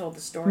time I told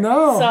the story.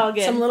 No. It's all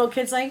good. Some little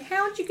kid's like,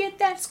 how'd you get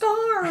that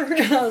scar?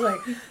 And I was like,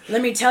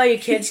 let me tell you,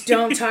 kids,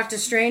 don't talk to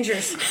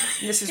strangers.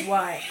 This is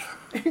why.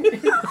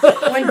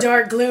 One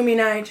dark, gloomy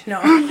night.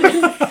 No.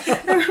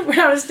 When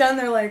I was done,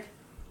 they're like...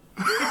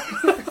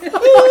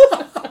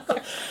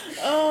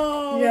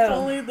 Oh, Yeah. if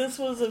only this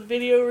was a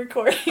video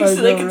recording so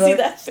they could see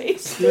that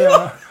face.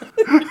 Yeah.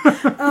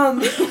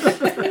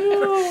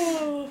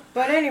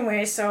 But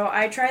anyway, so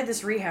I tried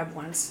this rehab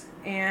once,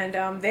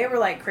 and they were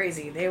like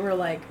crazy. They were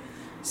like,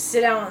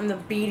 sit out in the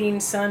beating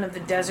sun of the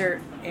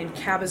desert in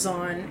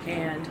Cabazon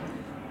and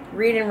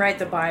read and write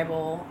the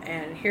Bible,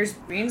 and here's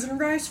beans and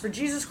rice for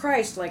Jesus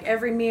Christ, like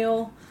every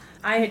meal.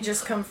 I had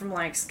just come from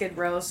like Skid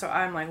Row, so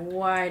I'm like,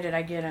 why did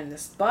I get on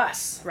this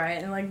bus,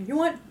 right? And like, you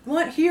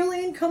want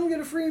healing? Come get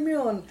a free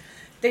meal. And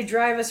they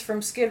drive us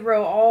from Skid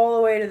Row all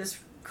the way to this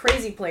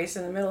crazy place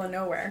in the middle of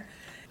nowhere.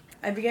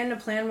 I began to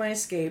plan my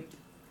escape.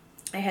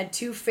 I had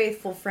 2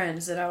 faithful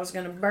friends that I was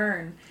going to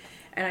burn,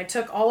 and I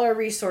took all our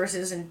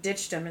resources and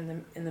ditched them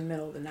in the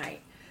middle of the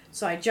night.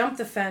 So I jumped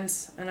the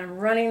fence, and I'm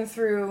running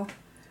through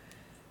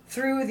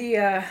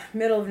the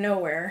middle of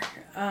nowhere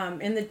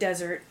in the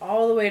desert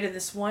all the way to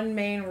this one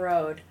main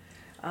road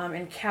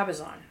in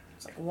Cabazon.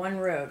 It's like one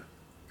road,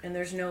 and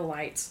there's no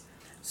lights.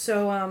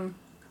 So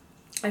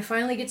I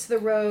finally get to the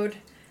road,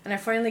 and I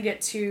finally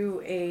get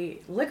to a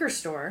liquor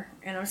store,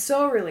 and I'm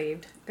so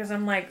relieved because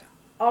I'm like,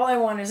 all I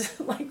want is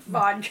like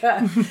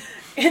vodka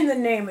in the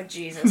name of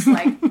Jesus.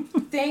 Like,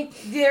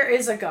 there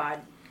is a God,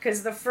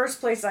 because the first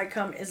place I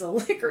come is a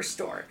liquor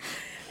store.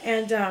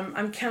 And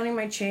I'm counting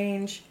my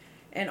change,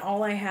 and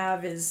all I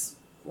have is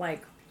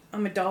like,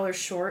 I'm $1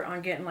 short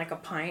on getting like a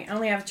pint. I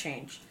only have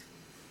change.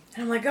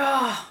 And I'm like,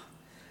 oh,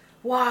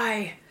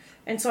 why?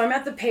 And so I'm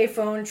at the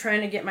payphone trying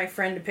to get my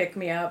friend to pick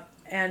me up.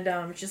 And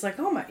she's like,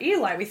 oh my,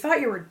 Eli, we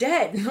thought you were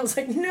dead. And I was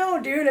like,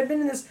 no, dude, I've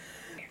been in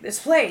this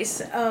place.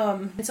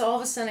 And so all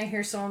of a sudden I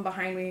hear someone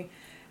behind me,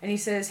 and he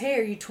says, hey,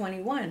 are you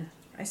 21?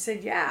 I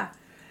said, yeah.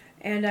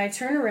 And I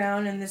turn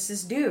around, and this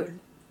is dude.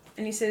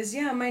 And he says,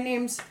 yeah, my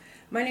name's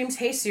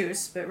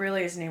Jesus, but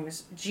really his name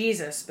was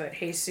Jesus, but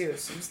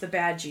Jesus. It was the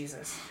bad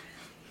Jesus.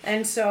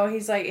 And so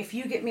he's like, if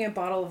you get me a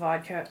bottle of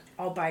vodka,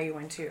 I'll buy you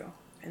one too.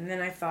 And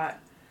then I thought,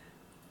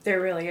 there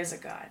really is a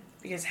God.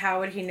 Because how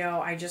would he know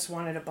I just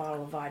wanted a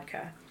bottle of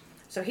vodka?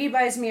 So he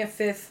buys me a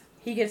 5th.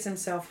 He gets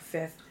himself a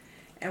 5th.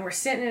 And we're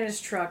sitting in his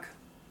truck.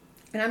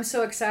 And I'm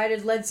so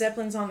excited. Led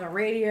Zeppelin's on the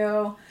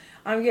radio.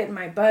 I'm getting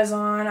my buzz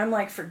on. I'm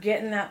like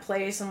forgetting that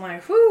place. I'm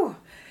like, whew.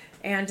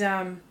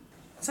 And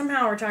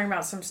somehow we're talking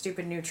about some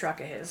stupid new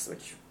truck of his,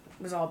 which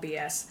was all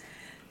BS.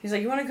 He's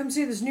like, you want to come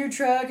see this new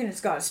truck? And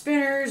it's got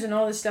spinners and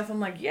all this stuff.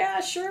 I'm like, yeah,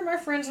 sure. My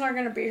friend's not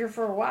going to be here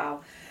for a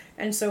while.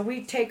 And so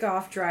we take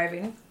off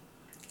driving.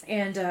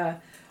 And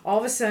all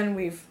of a sudden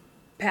we've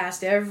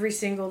passed every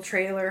single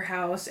trailer,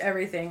 house,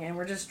 everything. And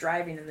we're just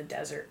driving in the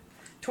desert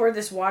toward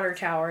this water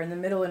tower in the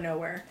middle of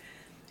nowhere.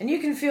 And you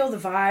can feel the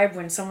vibe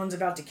when someone's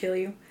about to kill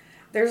you.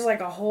 There's like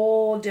a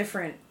whole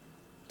different,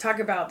 talk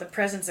about the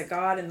presence of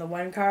God in the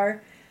one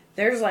car.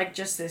 there's like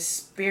just this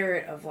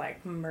spirit of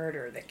like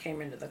murder that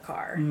came into the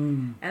car.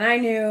 Mm. And I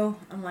knew,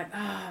 I'm like,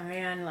 oh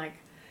man, like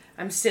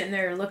I'm sitting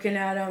there looking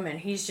at him and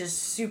he's just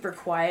super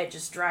quiet,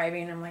 just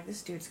driving. I'm like,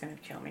 this dude's going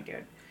to kill me,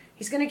 dude.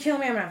 He's going to kill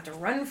me. I'm going to have to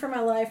run for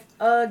my life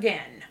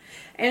again.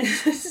 And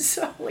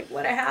so like,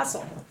 what a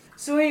hassle.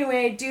 So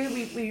anyway,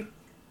 dude,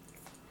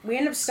 we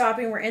end up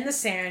stopping. We're in the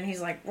sand. He's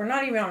like, we're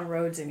not even on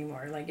roads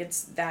anymore. Like,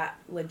 it's that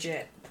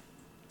legit.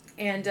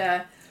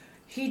 And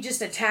he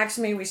just attacks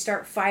me. We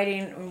start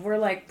fighting. And we're,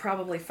 like,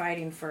 probably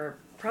fighting for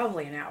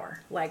probably an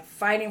hour. Like,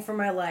 fighting for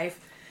my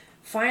life.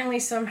 Finally,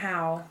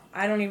 somehow,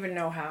 I don't even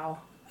know how.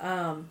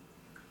 I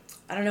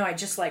don't know. I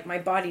just, like, my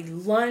body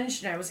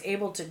lunged. And I was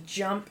able to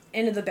jump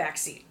into the back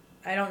seat.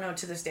 I don't know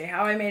to this day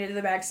how I made it to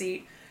the back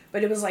seat.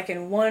 But it was, like,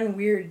 in one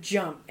weird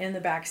jump in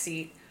the back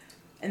seat.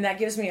 And that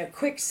gives me a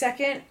quick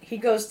second. He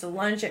goes to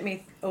lunge at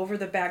me over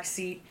the back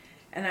seat.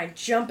 And I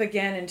jump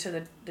again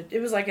into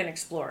it was like an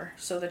Explorer.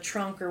 So the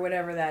trunk or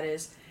whatever that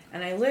is.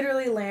 And I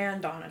literally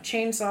land on a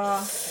chainsaw,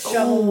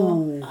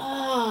 shovel,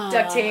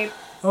 duct tape.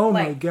 Oh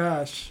like, my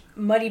gosh.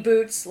 Muddy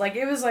boots. Like,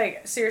 it was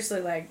like, seriously,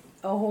 like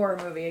a horror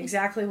movie.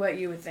 Exactly what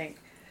you would think.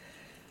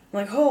 I'm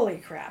like, holy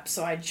crap.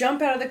 So I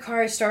jump out of the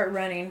car. I start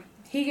running.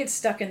 He gets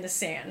stuck in the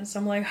sand. So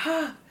I'm like,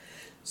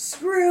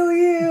 screw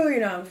you, you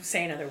know, I'm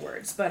saying other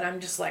words, but I'm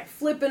just like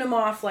flipping him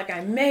off like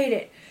I made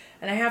it,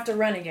 and I have to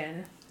run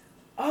again,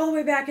 all the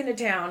way back into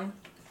town,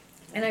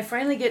 and I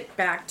finally get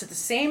back to the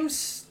same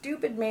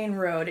stupid main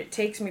road. It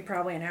takes me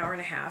probably an hour and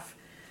a half.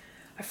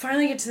 I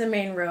finally get to the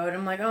main road.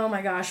 I'm like, oh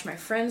my gosh, my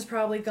friend's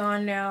probably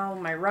gone now.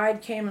 My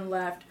ride came and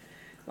left.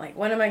 Like,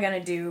 what am I going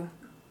to do?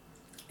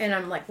 And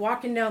I'm like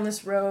walking down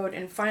this road,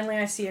 and finally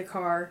I see a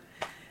car,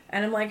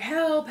 and I'm like,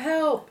 help,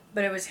 help,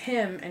 but it was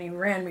him, and he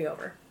ran me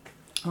over.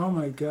 Oh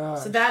my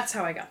gosh. So that's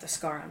how I got the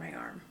scar on my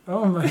arm.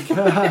 Oh my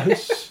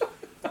gosh.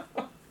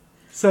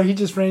 So he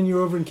just ran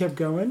you over and kept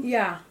going?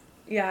 Yeah.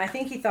 Yeah, I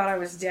think he thought I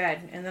was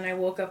dead. And then I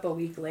woke up a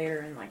week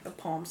later in like the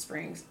Palm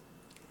Springs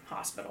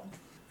hospital.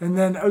 And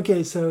then,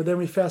 okay, so then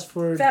we fast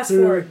forward Fast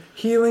through forward.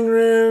 healing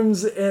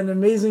rooms and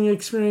amazing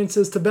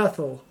experiences to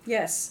Bethel.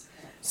 Yes.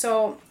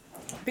 So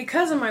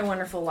because of my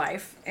wonderful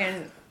life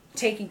and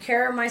taking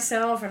care of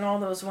myself and all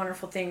those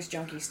wonderful things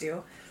junkies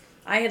do,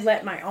 I had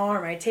let my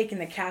arm, I had taken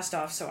the cast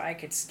off so I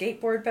could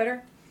skateboard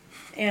better.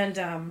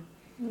 And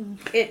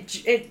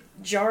it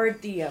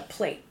jarred the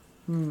plate.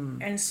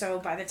 And so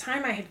by the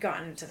time I had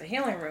gotten to the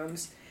healing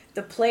rooms,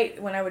 the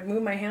plate, when I would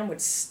move my hand, would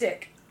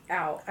stick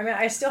out. I mean,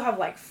 I still have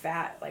like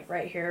fat like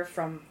right here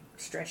from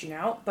stretching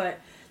out, but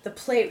the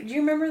plate, do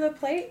you remember the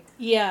plate?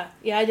 Yeah,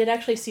 I did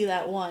actually see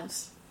that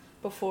once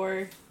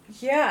before.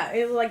 Yeah,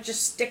 it would like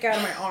just stick out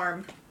of my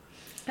arm.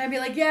 And I'd be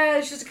like, yeah,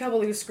 it's just a couple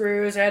loose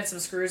screws. I had some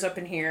screws up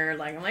in here.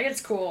 Like, I'm like,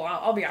 it's cool.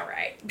 I'll be all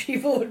right.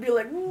 People would be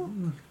like,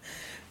 mm.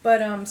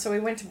 But, so we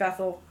went to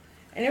Bethel,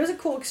 and it was a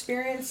cool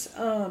experience.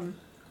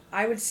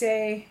 I would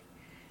say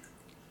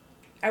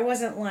I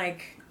wasn't,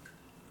 like,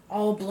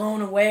 all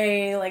blown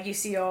away like you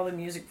see all the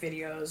music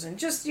videos. And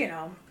just, you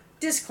know,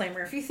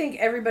 disclaimer, if you think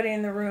everybody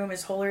in the room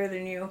is holier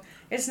than you,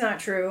 it's not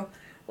true.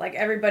 Like,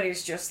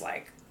 everybody's just,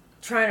 like,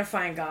 trying to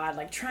find God,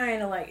 like, trying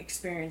to, like,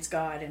 experience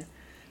God. And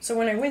so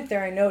when I went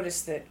there, I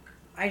noticed that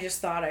I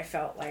just thought I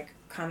felt, like,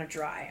 kind of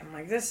dry. I'm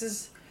like, this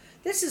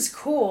is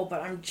cool,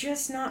 but I'm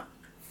just not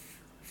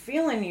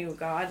feeling you,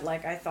 God,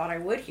 like I thought I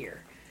would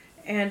here.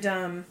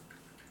 And,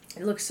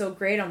 it looks so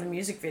great on the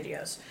music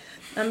videos.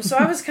 So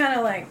I was kind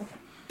of like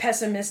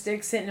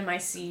pessimistic, sitting in my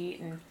seat,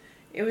 and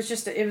it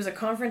was a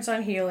conference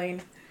on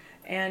healing,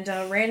 and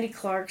Randy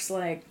Clark's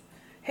like,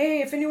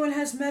 hey, if anyone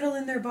has metal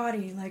in their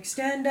body, like,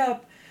 stand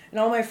up. And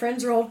all my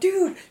friends are all,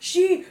 dude,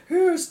 stand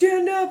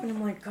up. And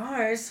I'm like,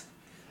 guys,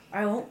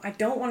 I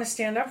don't want to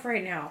stand up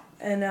right now.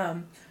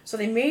 And so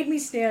they made me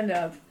stand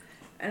up,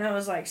 and I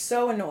was like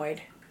so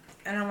annoyed.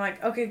 And I'm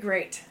like, okay,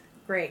 great,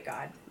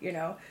 God, you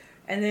know.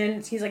 And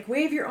then he's like,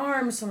 wave your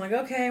arms. So I'm like,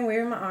 okay, I'm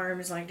waving my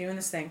arms, like doing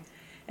this thing.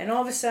 And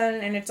all of a sudden,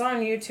 and it's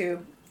on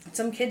YouTube,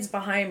 some kids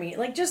behind me,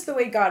 like just the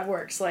way God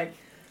works. Like,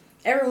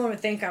 everyone would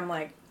think I'm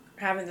like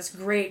having this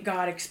great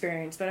God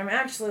experience, but I'm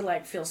actually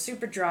like feel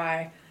super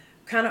dry,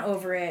 kind of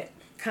over it,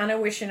 kind of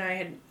wishing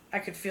I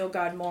could feel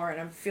God more,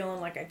 and I'm feeling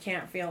like I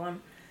can't feel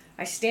him.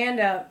 I stand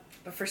up,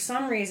 but for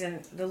some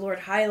reason, the Lord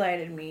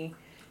highlighted me,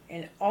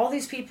 and all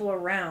these people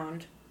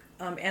around,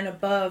 and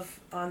above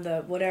on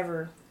the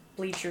whatever,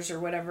 bleachers or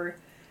whatever,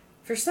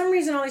 for some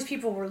reason all these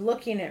people were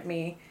looking at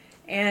me,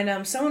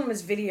 and someone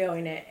was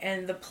videoing it,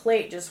 and the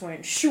plate just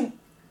went shoot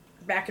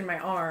back in my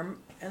arm,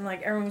 and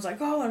like everyone was like,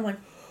 oh, and I'm like,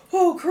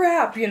 oh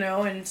crap, you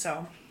know. And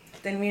so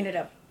then we ended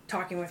up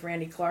talking with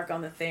Randy Clark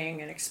on the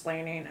thing and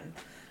explaining and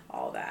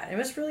all that. It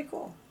was really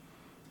cool.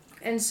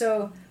 And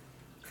so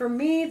for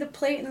me, the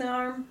plate in the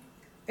arm,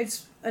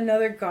 it's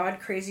another God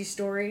crazy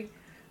story,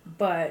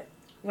 but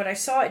what I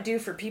saw it do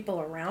for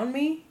people around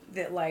me,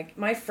 that like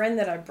my friend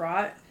that I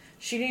brought,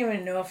 she didn't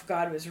even know if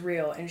God was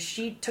real, and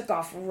she took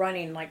off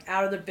running like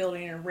out of the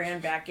building and ran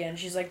back in.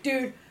 She's like,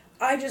 dude,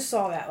 I just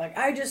saw that. Like,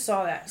 I just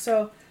saw that.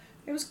 So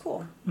it was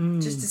cool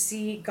just to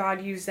see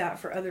God use that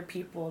for other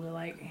people to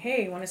like,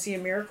 hey, want to see a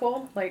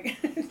miracle? Like,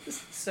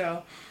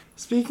 so.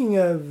 Speaking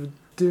of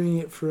doing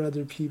it for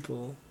other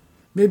people,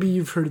 maybe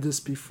you've heard this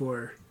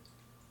before.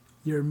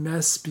 Your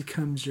mess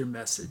becomes your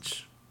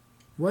message.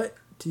 What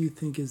do you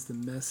think is the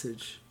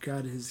message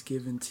God has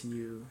given to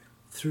you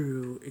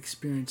through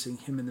experiencing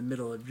him in the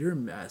middle of your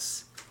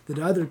mess that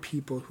other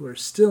people who are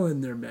still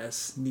in their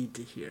mess need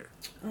to hear?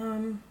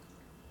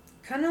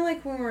 Kind of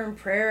like when we're in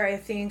prayer,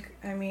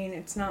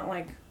 it's not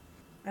like,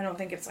 I don't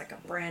think it's like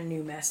a brand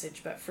new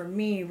message, but for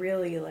me,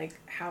 really, like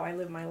how I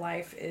live my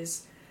life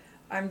is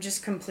I'm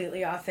just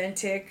completely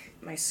authentic.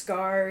 My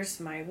scars,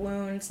 my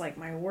wounds, like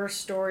my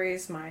worst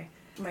stories, my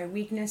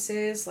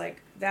weaknesses,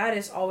 like that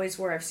is always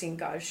where I've seen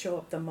God show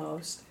up the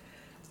most.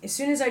 As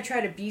soon as I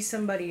try to be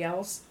somebody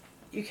else,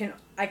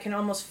 I can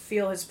almost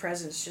feel his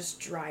presence just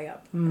dry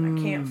up and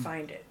I can't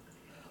find it.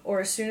 Or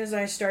as soon as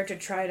I start to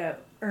try to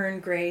earn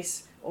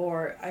grace,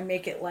 or I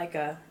make it like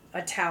a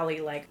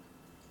tally, like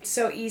it's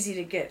so easy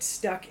to get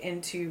stuck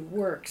into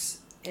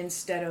works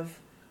instead of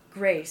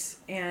grace.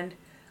 And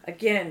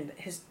again,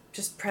 his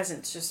just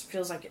presence just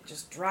feels like it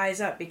just dries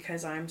up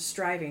because I'm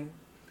striving.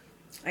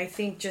 I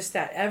think just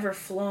that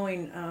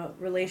ever-flowing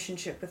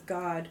relationship with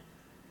God,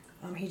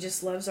 he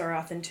just loves our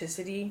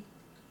authenticity.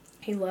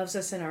 He loves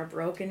us in our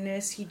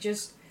brokenness.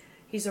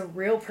 He's a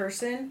real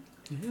person,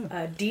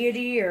 a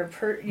deity or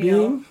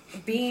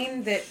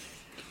being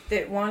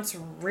that wants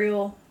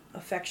real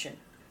affection.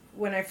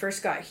 When I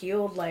first got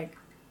healed, like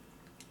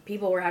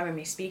people were having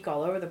me speak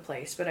all over the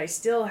place, but I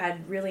still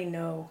had really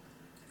no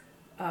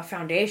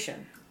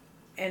foundation.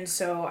 And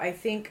so I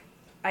think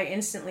I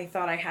instantly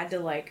thought I had to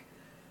like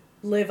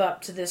live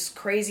up to this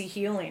crazy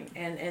healing,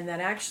 and that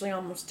actually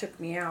almost took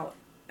me out.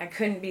 I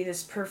couldn't be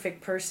this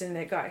perfect person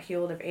that got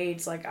healed of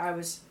AIDS. Like I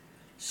was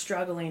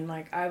struggling,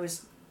 like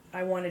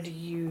I wanted to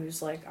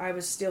use, like I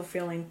was still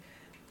feeling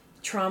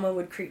trauma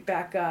would creep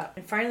back up.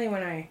 And finally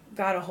when I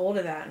got a hold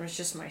of that and was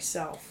just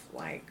myself,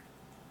 like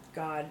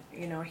God,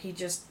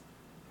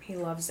 he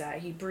loves that.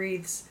 He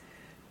breathes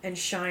and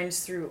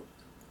shines through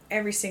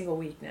every single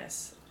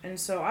weakness. And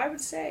so I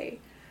would say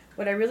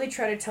what I really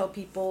try to tell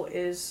people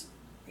is,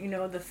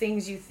 the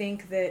things you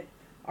think that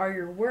are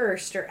your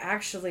worst are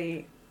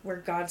actually where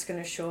God's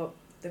going to show up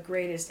the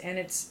greatest. And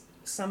it's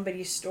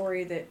somebody's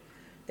story that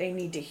they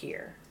need to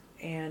hear.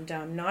 And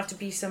not to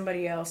be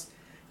somebody else.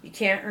 You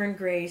can't earn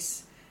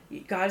grace.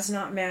 God's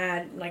not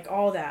mad, like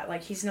all that.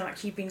 Like he's not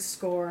keeping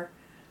score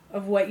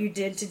of what you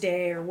did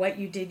today or what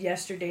you did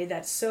yesterday.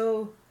 That's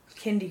so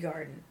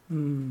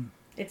kindergarten.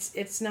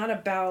 It's not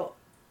about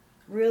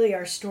really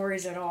our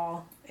stories at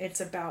all.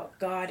 It's about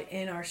God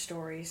in our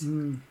stories.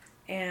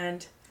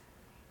 And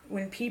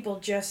when people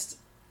just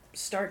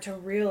start to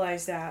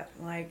realize that,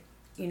 like,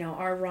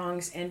 our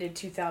wrongs ended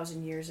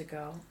 2,000 years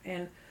ago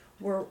and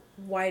we're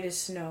white as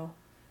snow.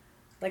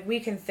 Like we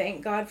can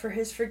thank God for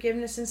his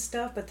forgiveness and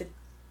stuff, but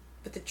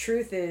the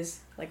truth is,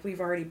 like, we've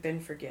already been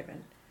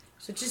forgiven.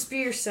 So just be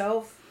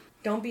yourself.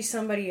 Don't be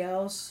somebody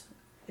else.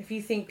 If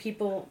you think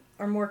people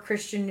are more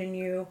Christian than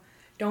you,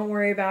 don't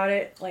worry about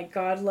it. Like,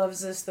 God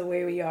loves us the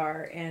way we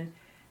are. And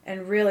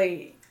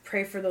really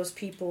pray for those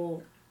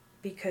people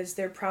because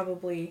they're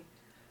probably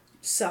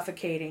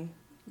suffocating,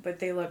 but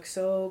they look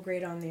so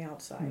great on the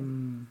outside.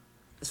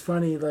 It's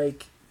funny,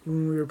 like,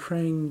 when we were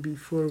praying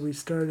before we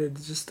started,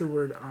 just the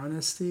word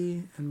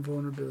honesty and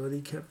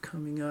vulnerability kept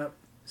coming up.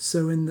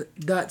 So in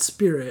that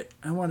spirit,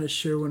 I want to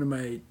share one of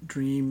my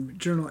dream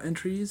journal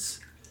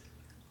entries.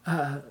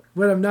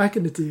 What I'm not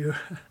going to do,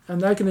 I'm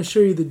not going to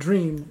show you the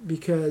dream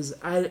because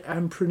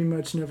I'm pretty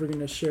much never going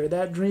to share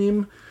that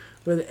dream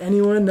with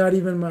anyone, not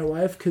even my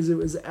wife, because it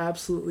was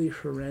absolutely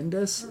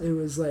horrendous. It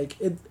was like,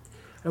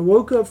 I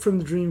woke up from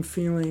the dream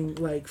feeling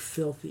like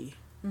filthy.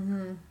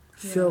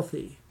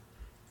 Filthy.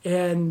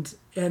 And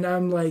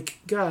I'm like,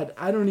 God,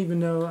 I don't even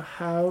know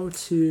how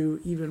to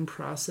even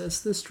process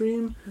this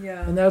dream.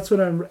 Yeah. And that's what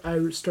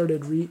I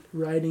started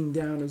writing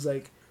down. It was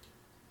like,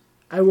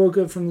 I woke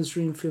up from this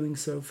dream feeling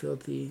so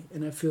filthy,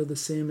 and I feel the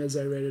same as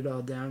I write it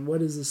all down.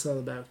 What is this all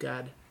about,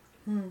 God?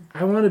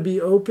 I want to be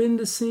open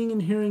to seeing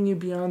and hearing you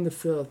beyond the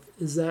filth.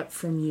 Is that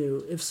from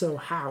you? If so,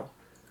 how?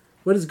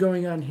 What is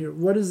going on here?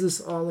 What is this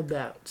all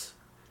about?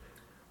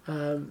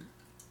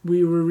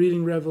 We were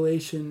reading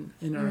Revelation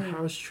in our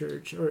house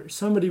church, or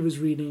somebody was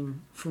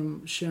reading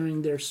from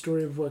sharing their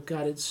story of what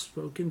God had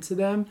spoken to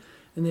them,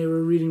 and they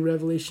were reading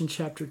Revelation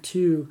chapter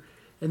 2,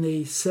 and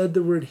they said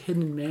the word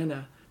hidden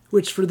manna,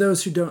 which for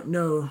those who don't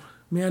know,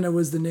 manna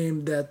was the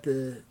name that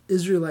the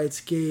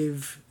Israelites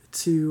gave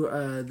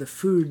to the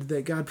food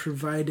that God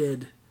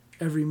provided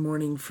every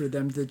morning for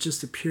them that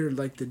just appeared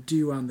like the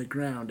dew on the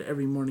ground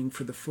every morning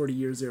for the 40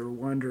 years they were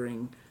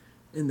wandering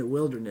in the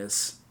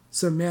wilderness.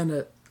 So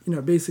manna,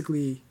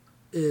 basically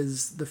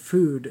is the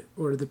food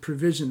or the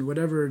provision,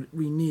 whatever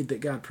we need that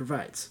God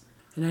provides.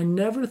 And I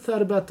never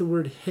thought about the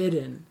word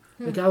hidden.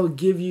 Like, I will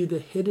give you the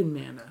hidden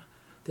manna.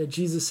 That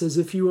Jesus says,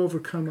 if you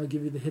overcome, I'll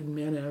give you the hidden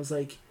manna. I was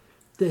like,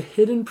 the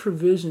hidden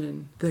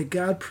provision that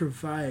God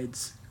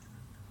provides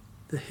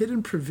the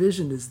hidden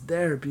provision is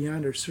there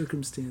beyond our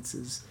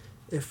circumstances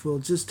if we'll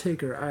just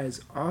take our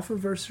eyes off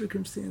of our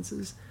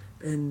circumstances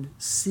and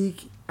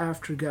seek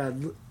after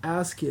God.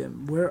 Ask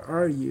him, where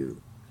are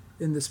you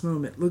in this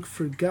moment? Look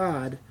for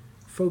God,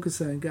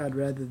 focus on God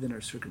rather than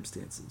our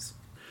circumstances.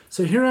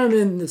 So here I'm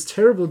in this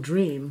terrible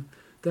dream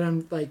that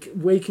I'm like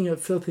waking up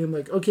filthy. I'm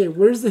like, okay,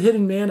 where's the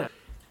hidden manna?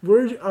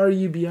 Where are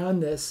you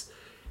beyond this?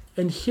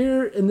 And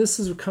here, and this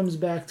is what comes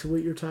back to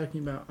what you're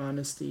talking about,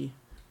 honesty,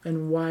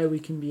 and why we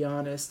can be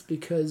honest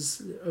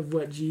because of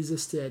what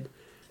Jesus did.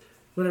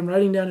 When I'm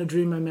writing down a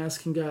dream, I'm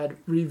asking God,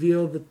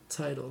 reveal the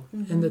title.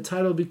 Mm-hmm. And the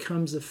title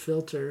becomes a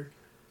filter,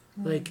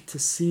 like to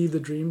see the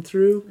dream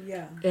through.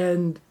 Yeah.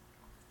 And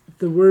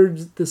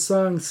the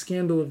song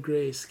Scandal of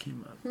Grace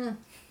came up.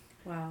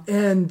 Wow.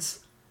 And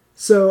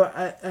so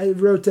I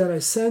wrote down, I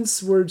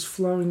sense words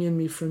flowing in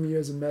me from you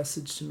as a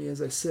message to me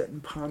as I sit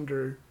and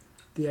ponder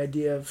the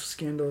idea of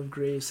Scandal of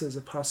Grace as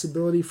a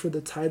possibility for the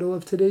title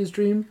of today's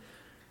dream.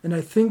 And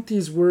I think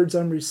these words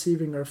I'm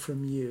receiving are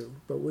from you,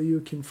 but will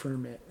you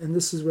confirm it? And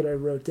this is what I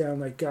wrote down,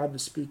 like God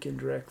was speaking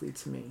directly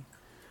to me.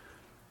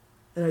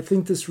 And I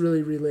think this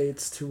really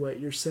relates to what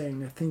you're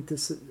saying. I think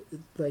this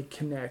like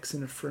connects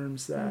and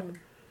affirms that.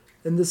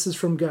 And this is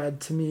from God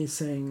to me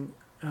saying,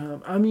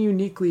 I'm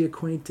uniquely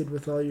acquainted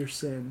with all your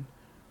sin,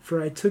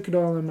 for I took it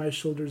all on my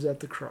shoulders at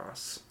the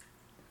cross.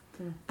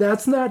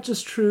 That's not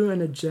just true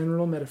in a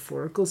general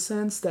metaphorical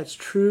sense. That's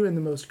true in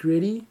the most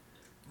gritty,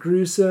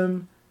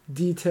 gruesome,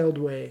 detailed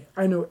way.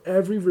 I know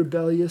every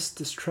rebellious,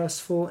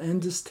 distrustful,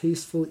 and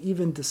distasteful,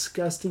 even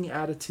disgusting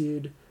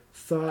attitude,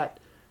 thought,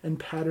 and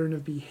pattern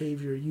of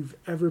behavior you've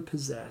ever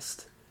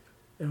possessed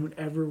and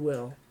ever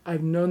will.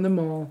 I've known them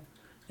all,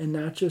 and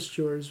not just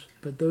yours,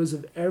 but those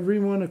of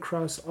everyone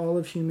across all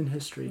of human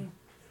history.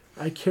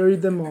 I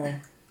carried them all,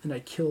 and I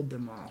killed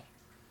them all.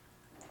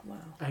 Wow.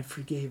 I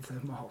forgave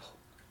them all.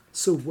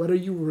 So what are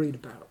you worried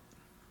about?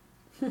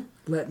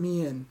 Let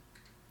me in.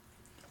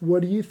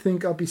 What do you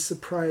think I'll be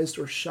surprised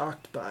or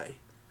shocked by?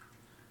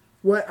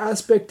 What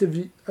aspect of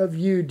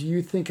you do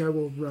you think I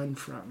will run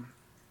from?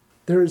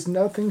 There is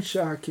nothing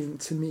shocking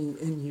to me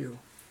in you.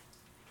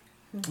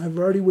 I've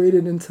already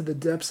waded into the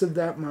depths of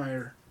that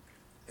mire,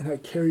 and I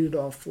carried it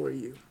all for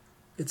you.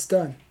 It's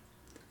done.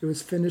 It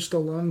was finished a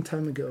long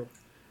time ago.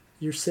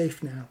 You're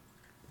safe now,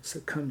 so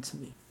come to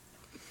me.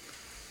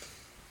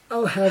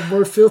 I'll have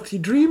more filthy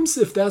dreams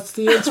if that's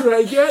the answer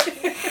I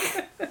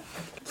get.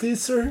 Please,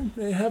 sir,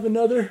 may I have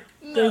another?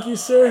 No, thank you,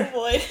 sir. Oh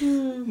boy.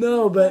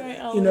 No, but,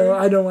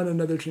 I don't want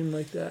another dream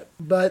like that.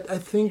 But I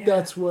think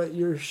that's what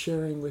you're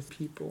sharing with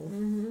people.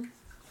 Mm-hmm.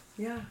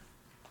 Yeah.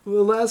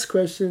 Well, last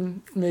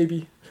question,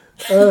 maybe.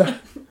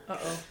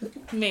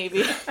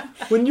 Maybe.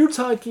 When you're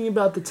talking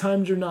about the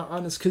times you're not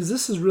honest, because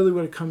this is really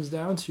what it comes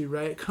down to,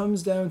 right? It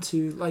comes down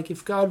to, like,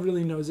 if God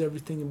really knows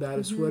everything about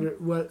us,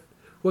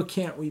 what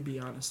can't we be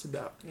honest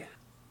about? Yeah.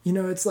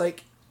 It's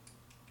like,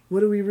 what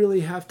do we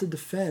really have to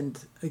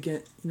defend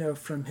against,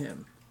 from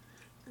him?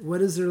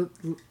 What is there,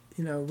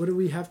 what do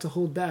we have to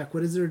hold back?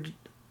 What is there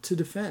to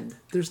defend?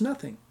 There's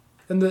nothing.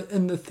 And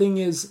the thing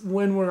is,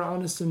 when we're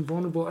honest and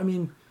vulnerable, I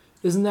mean,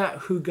 isn't that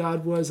who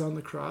God was on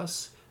the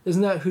cross?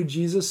 Isn't that who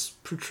Jesus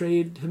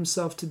portrayed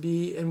himself to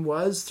be and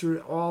was through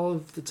all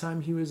of the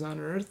time he was on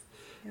earth?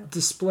 Yep.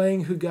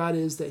 Displaying who God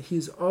is, that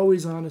he's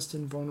always honest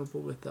and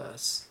vulnerable with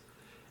us.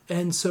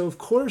 And so, of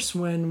course,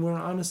 when we're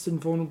honest and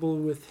vulnerable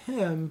with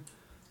him,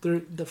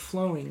 the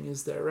flowing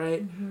is there,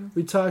 right? Mm-hmm.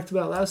 We talked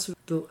about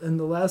in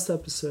the last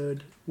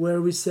episode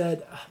where we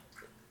said,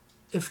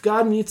 if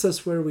God meets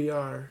us where we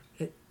are,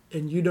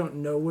 and you don't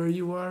know where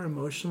you are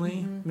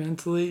emotionally,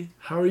 mentally,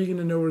 how are you going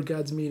to know where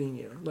God's meeting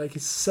you? Like,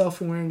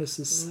 self-awareness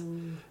is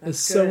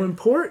so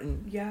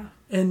important. Yeah.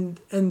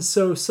 And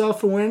so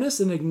self-awareness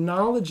and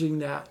acknowledging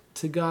that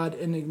to God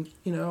and,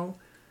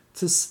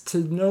 to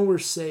know we're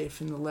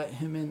safe and to let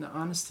him in, the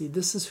honesty.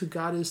 This is who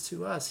God is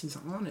to us. He's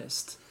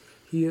honest.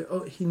 He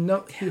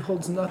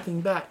holds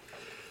nothing back.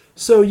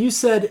 So you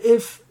said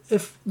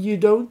if you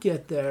don't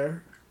get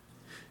there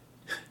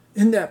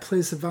in that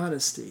place of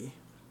honesty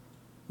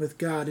with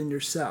God and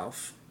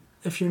yourself,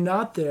 if you're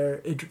not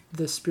there,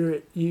 the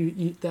Spirit,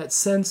 you that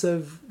sense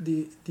of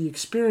the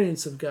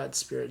experience of God's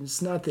Spirit,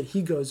 it's not that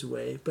he goes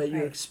away, but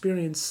your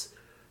experience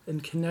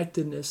and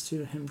connectedness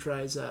to him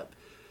dries up.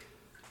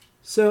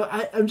 So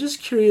I'm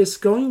just curious,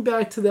 going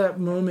back to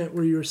that moment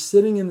where you were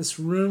sitting in this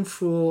room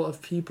full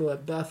of people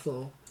at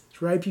Bethel,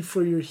 right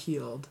before you're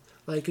healed.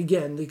 Like,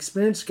 again, the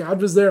experience, God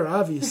was there,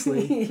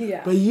 obviously,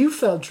 but you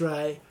felt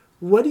dry.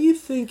 What do you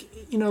think,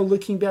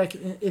 looking back,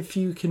 if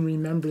you can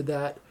remember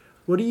that,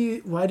 why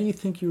do you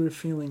think you were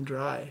feeling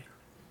dry?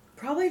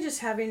 Probably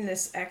just having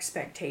this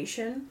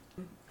expectation,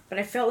 but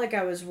I felt like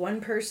I was one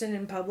person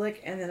in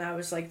public, and then I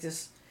was like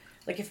this,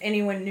 like if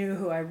anyone knew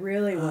who I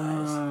really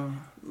was,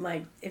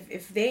 like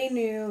if they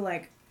knew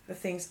like the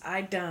things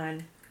I'd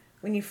done,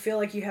 when you feel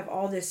like you have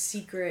all the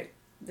secret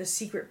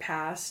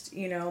past,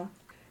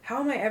 how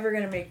am I ever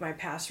going to make my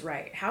past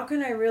right? How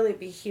can I really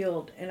be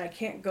healed and I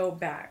can't go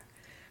back?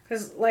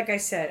 Because like I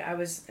said, I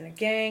was in a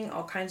gang,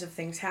 all kinds of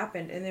things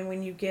happened. And then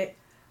when you get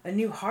a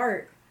new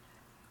heart,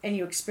 and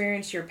you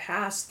experience your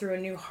past through a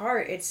new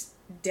heart, it's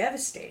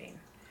devastating.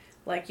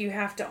 Like, you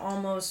have to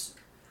almost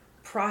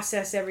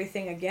process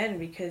everything again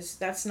because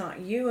that's not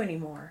you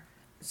anymore.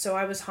 So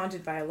I was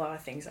haunted by a lot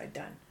of things I'd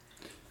done.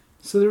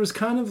 So there was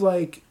kind of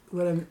like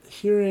what I'm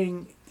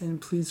hearing, and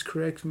please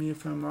correct me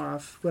if I'm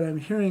off. What I'm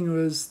hearing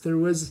was there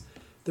was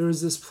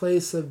this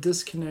place of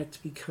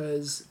disconnect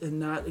because and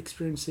not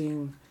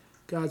experiencing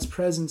God's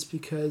presence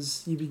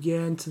because you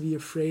began to be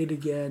afraid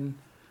again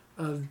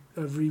of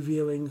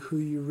revealing who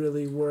you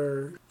really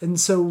were. And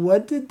so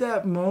what did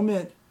that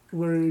moment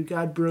where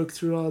God broke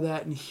through all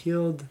that and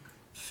healed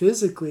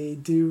physically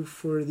do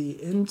for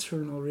the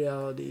internal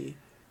reality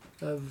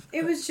of...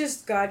 It was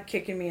just God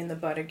kicking me in the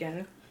butt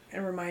again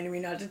and reminding me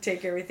not to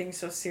take everything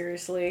so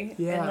seriously.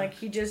 Yeah. And like,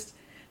 he just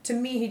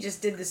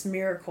did this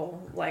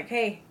miracle. Like,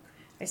 hey,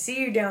 I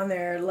see you down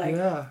there. Like,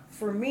 yeah.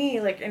 For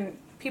me, like, and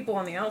people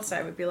on the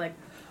outside would be like,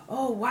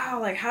 oh, wow,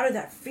 like, how did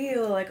that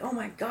feel? Like, oh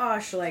my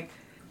gosh, like,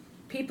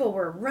 people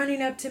were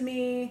running up to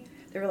me.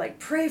 They were like,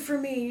 pray for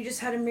me. You just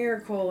had a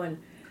miracle. And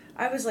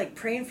I was like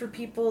praying for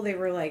people. They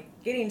were like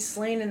getting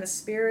slain in the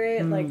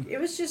spirit. Like, it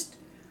was just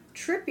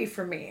trippy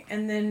for me.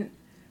 And then,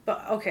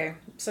 but okay,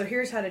 so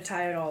here's how to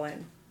tie it all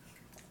in.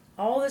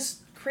 All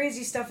this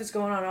crazy stuff is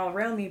going on all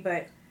around me,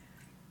 but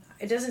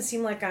it doesn't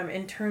seem like I'm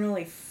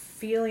internally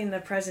feeling the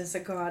presence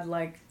of God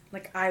like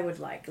I would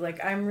like.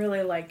 Like, I'm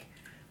really like,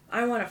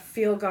 I want to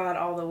feel God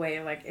all the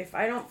way. Like, if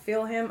I don't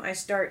feel him, I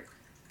start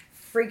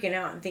freaking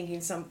out and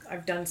thinking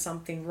I've done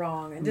something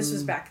wrong. And this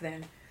was back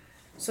then.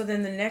 So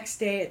then the next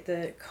day at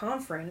the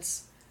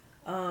conference,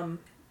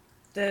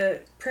 the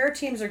prayer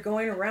teams are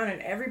going around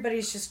and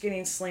everybody's just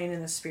getting slain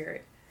in the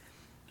spirit.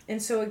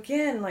 And so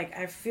again, like,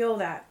 I feel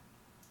like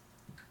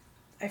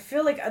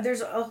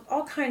there's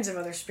all kinds of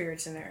other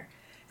spirits in there.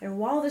 And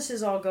while this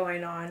is all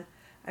going on,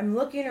 I'm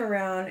looking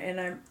around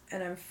and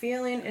I'm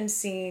feeling and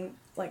seeing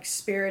like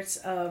spirits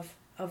of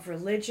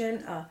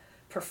religion,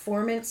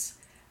 performance.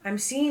 I'm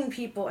seeing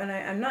people, and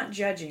I'm not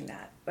judging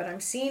that, but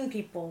I'm seeing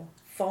people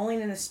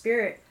falling in the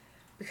spirit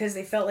because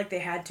they felt like they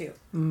had to.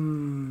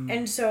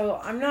 And so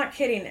I'm not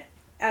kidding.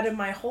 Out of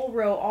my whole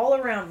row, all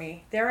around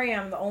me, there I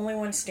am, the only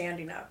one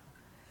standing up.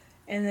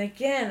 And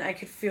again, I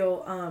could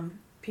feel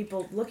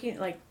people looking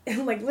like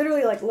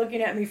literally like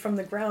looking at me from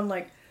the ground,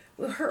 like,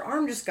 well, her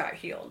arm just got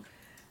healed.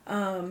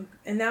 And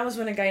that was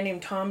when a guy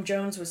named Tom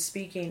Jones was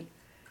speaking.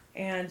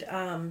 And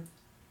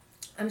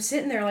I'm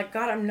sitting there like,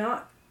 God, I'm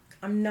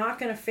not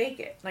going to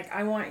fake it. Like,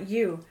 I want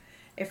you.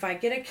 If I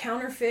get a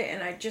counterfeit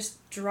and I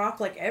just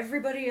drop like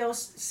everybody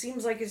else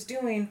seems like is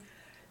doing,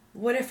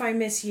 what if I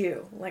miss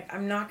you? Like,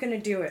 I'm not going to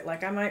do it.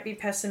 Like, I might be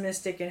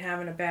pessimistic and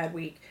having a bad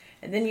week.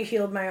 And then you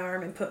healed my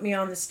arm and put me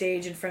on the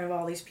stage in front of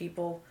all these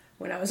people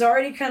when I was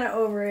already kind of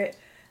over it.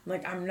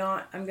 Like, I'm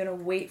going to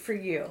wait for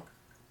you.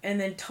 And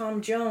then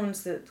Tom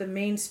Jones, the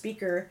main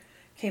speaker,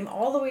 came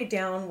all the way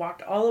down,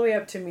 walked all the way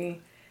up to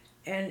me,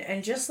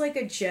 and just like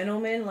a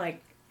gentleman,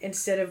 like,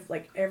 instead of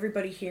like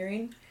everybody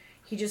hearing,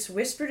 he just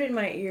whispered in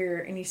my ear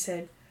and he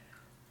said,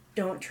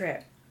 don't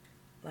trip.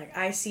 Like,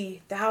 I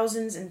see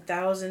thousands and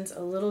thousands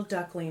of little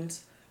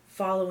ducklings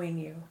following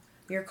you.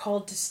 You're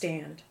called to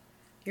stand.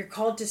 You're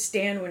called to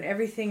stand when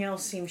everything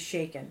else seems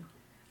shaken.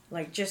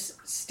 Like,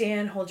 just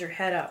stand, hold your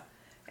head up.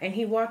 And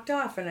he walked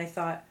off, and I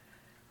thought,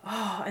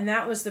 oh, and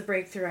that was the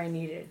breakthrough I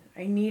needed.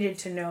 I needed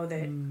to know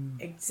that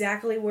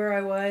exactly where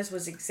I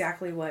was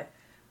exactly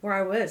where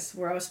I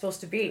was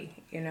supposed to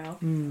be, you know?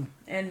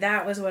 And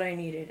that was what I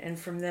needed. And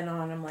from then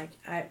on, I'm like,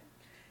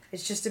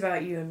 it's just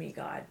about you and me,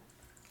 God.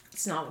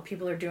 It's not what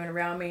people are doing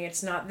around me.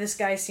 It's not, this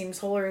guy seems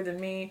holier than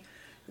me.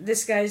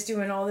 This guy's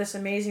doing all this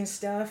amazing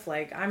stuff.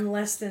 Like, I'm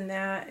less than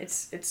that.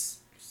 It's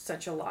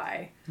such a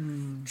lie.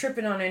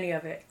 Tripping on any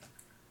of it.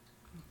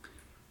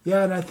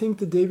 Yeah, and I think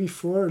the day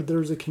before, there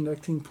was a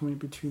connecting point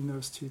between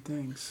those two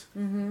things.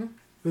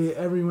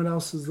 Everyone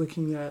else was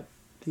looking at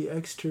the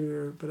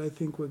exterior, but I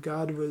think what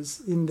God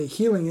was in the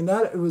healing, and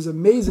that it was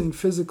amazing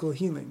physical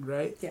healing,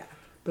 right? Yeah.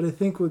 But I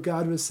think what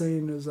God was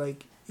saying was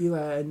like,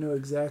 Eli, I know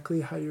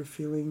exactly how you're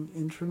feeling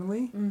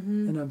internally,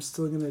 and I'm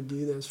still going to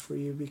do this for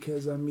you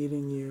because I'm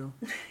meeting you,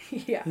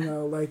 Yeah. you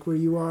know, like where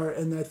you are.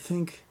 And I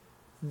think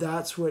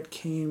that's what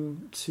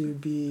came to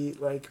be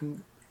like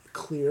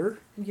clear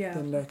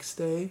the next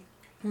day.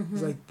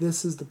 It's like,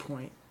 this is the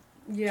point.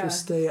 Yeah.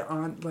 Just stay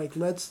on, like,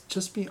 let's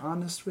just be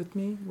honest with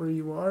me where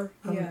you are.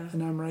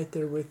 And I'm right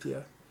there with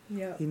you.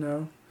 Yeah. You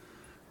know?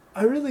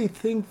 I really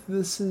think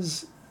this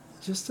is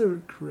just a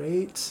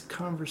great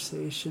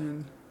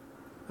conversation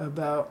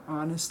about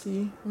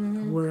honesty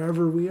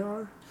wherever we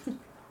are.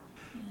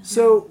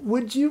 So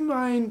would you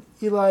mind,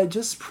 Eli,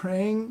 just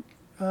praying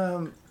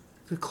to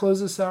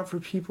close us out for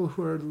people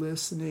who are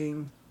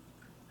listening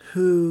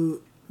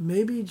who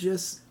maybe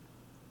just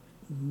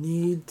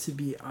need to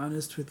be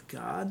honest with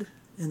God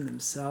and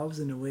themselves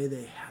in a way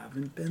they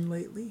haven't been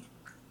lately?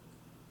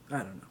 I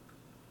don't know.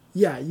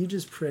 Yeah, you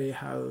just pray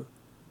how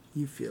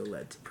you feel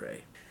led to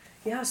pray.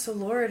 Yeah, so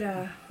Lord,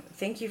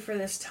 thank you for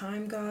this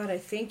time, God. I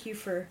thank you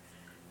for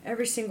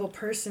every single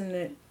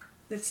person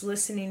that's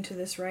listening to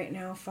this right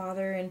now,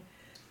 Father. And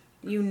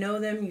You know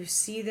them, you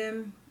see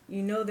them,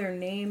 you know their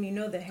name, you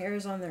know the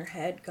hairs on their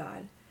head,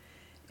 God.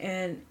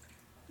 And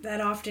that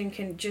often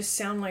can just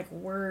sound like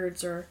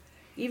words, or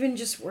even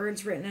just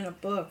words written in a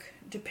book,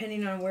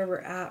 depending on where we're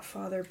at,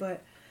 Father.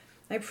 But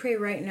I pray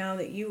right now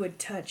that you would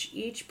touch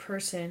each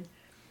person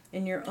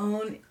in your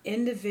own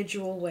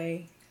individual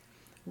way,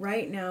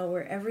 right now,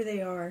 wherever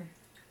they are.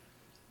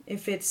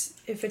 If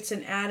it's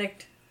an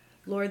addict,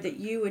 Lord, that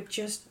you would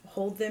just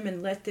hold them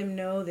and let them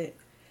know that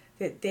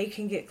they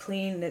can get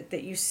clean,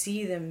 that you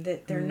see them,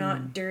 that they're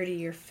not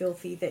dirty or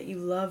filthy, that you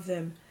love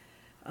them.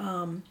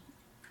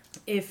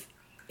 If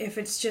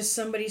it's just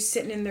somebody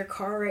sitting in their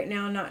car right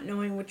now, not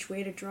knowing which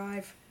way to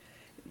drive,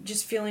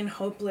 just feeling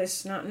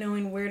hopeless, not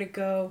knowing where to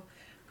go,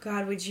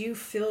 God, would you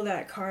fill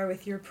that car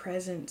with your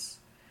presence?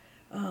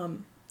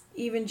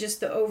 Even just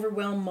the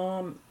overwhelmed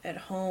mom at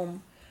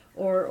home,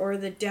 or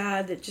the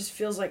dad that just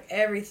feels like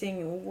everything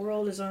in the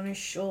world is on his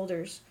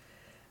shoulders.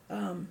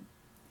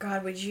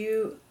 God, would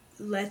you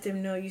let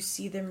them know you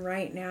see them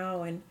right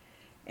now,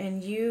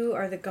 and you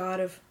are the God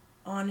of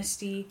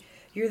honesty.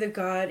 You're the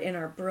God in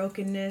our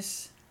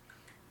brokenness.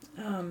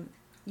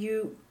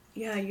 You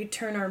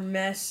turn our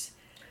mess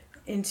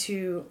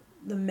into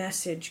the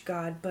message,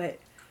 God, but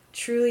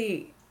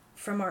truly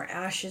from our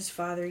ashes,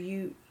 Father,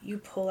 you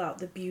pull out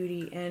the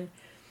beauty. And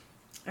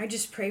I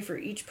just pray for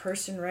each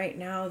person right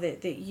now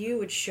that you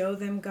would show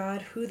them,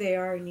 God, who they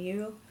are in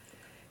you,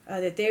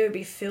 that they would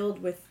be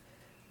filled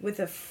with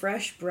a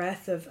fresh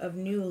breath of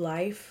new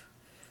life,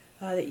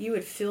 that you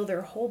would fill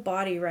their whole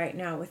body right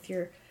now with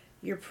your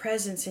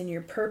presence and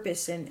your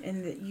purpose,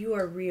 and that you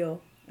are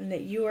real, and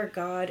that you are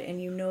God,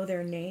 and you know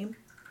their name.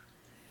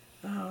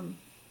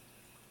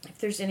 If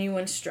there's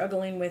anyone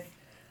struggling with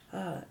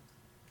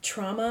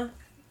trauma,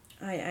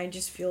 I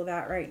just feel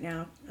that right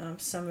now.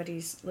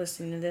 Somebody's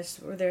listening to this,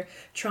 or their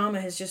trauma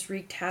has just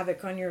wreaked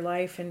havoc on your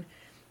life, and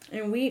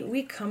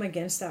we come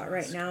against that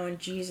right now in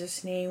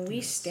Jesus' name.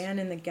 We stand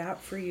in the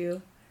gap for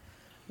you.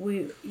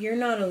 You're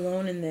not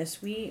alone in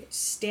this. We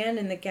stand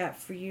in the gap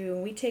for you,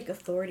 and we take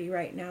authority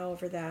right now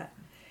over that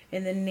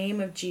in the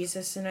name of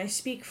Jesus. And I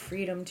speak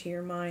freedom to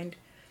your mind.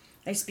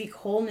 I speak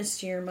wholeness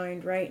to your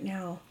mind right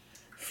now.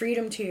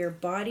 Freedom to your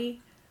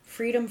body,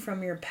 freedom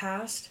from your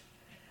past.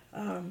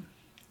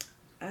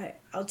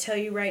 I'll tell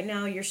you right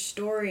now, your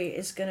story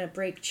is going to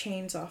break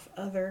chains off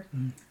other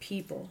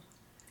people.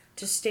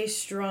 To stay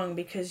strong,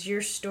 because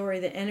your story,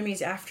 the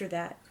enemy's after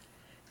that.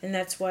 And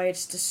that's why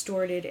it's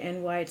distorted,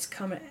 and why it's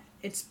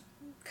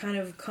kind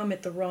of come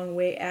it the wrong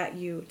way at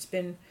you. It's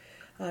been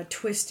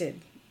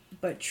twisted.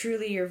 But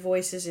truly your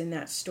voice is in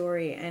that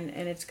story, and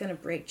it's going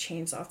to break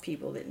chains off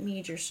people that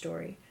need your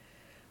story.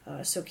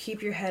 So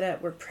keep your head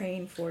up. We're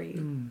praying for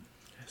you.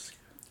 Yes.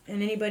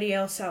 And anybody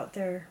else out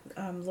there,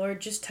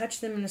 Lord, just touch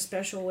them in a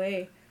special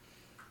way.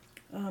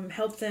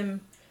 Help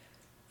them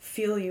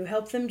feel you.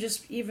 Help them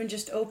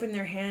just open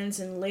their hands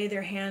and lay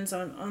their hands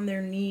on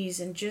their knees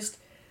and just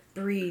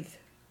breathe.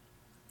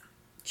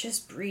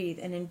 Just breathe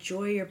and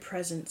enjoy your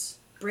presence.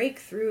 Break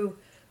through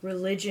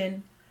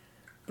religion.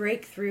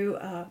 Break through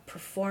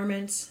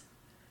performance.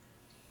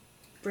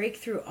 Break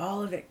through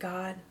all of it,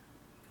 God.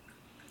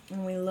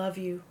 And we love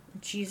you.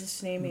 In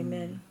Jesus' name,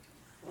 amen.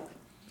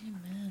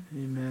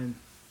 Amen.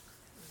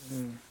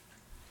 Amen.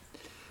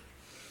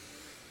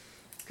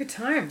 Good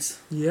times.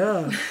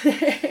 Yeah.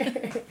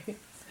 I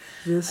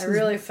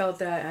really felt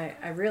that.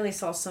 I really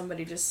saw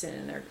somebody just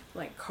sitting in their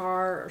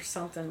car or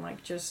something,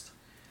 just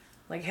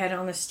head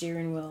on the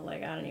steering wheel, I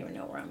don't even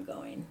know where I'm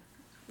going.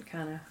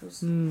 Kind of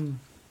was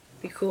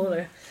be cool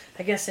to,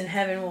 I guess in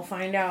heaven we'll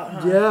find out,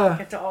 huh? Yeah.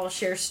 Get to all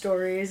share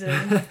stories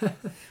and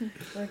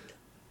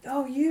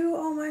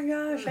oh my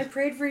gosh, I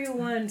prayed for you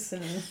once,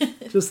 and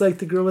just like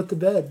the girl with the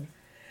bed.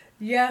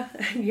 Yeah,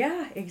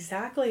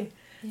 exactly.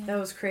 Yeah. That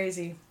was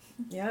crazy.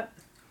 Yep.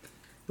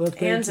 Well,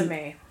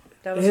 Anzame.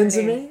 That was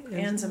Anzame?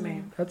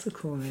 Anzame. That's a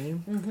cool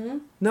name. Mm-hmm.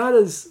 Not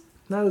as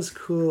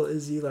cool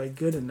as Eli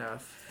Good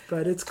Enough,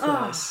 but it's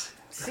close. Oh,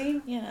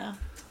 see? Yeah.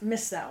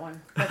 Missed that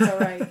one. That's all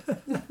right.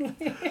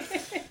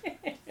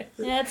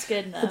 Yeah, it's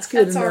good enough. It's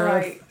good That's enough. all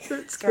right.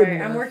 It's good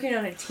enough. I'm working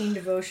on a teen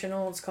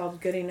devotional. It's called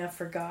Good Enough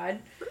for God.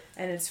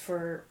 And it's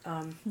for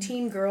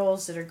teen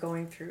girls that are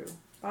going through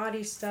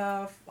body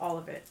stuff, all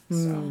of it.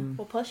 So.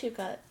 Well, plus you've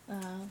got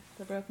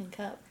The Broken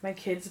Cup. My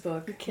kids'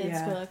 book. Your kids'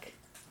 book.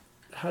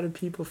 How do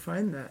people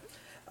find that?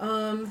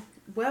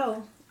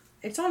 Well,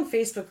 it's on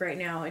Facebook right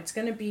now. It's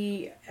going to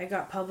be, I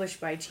got published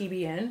by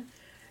TBN,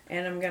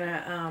 and I'm going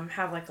to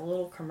have a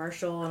little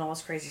commercial and all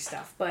this crazy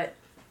stuff. But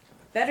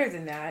better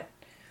than that,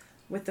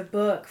 with the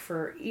book,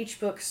 for each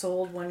book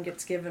sold, one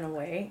gets given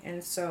away.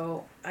 And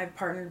so I've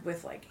partnered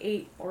with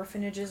 8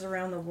 orphanages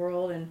around the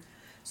world. And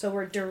so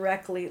we're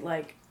directly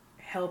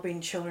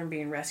helping children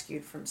being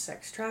rescued from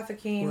sex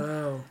trafficking.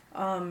 Wow.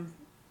 I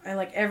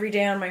every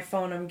day on my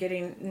phone, I'm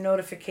getting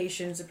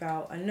notifications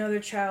about another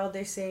child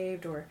they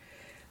saved, or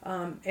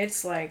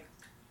it's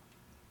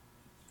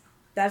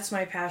that's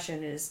my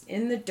passion, is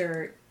in the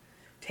dirt,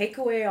 take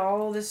away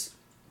all this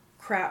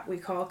crap we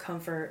call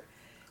comfort,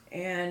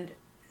 and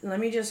let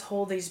me just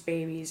hold these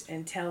babies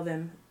and tell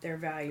them they're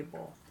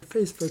valuable.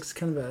 Facebook's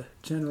kind of a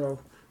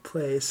general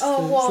place.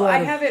 Oh, There's well, a lot I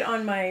of- have it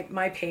on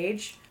my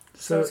page.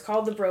 So it's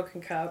called The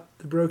Broken Cup.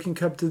 The Broken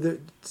Cup,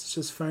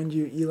 just find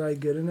you Eli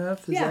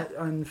Goodenough? Is that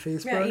on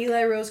Facebook? Yeah,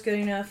 Eli Rose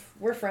Goodenough.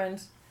 We're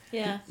friends.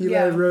 Yeah.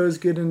 Eli Rose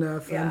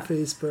Goodenough Yeah. on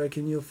Facebook,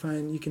 and you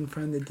can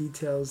find the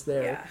details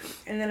there. Yeah.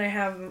 And then I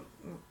have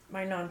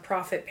my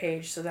nonprofit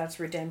page, so that's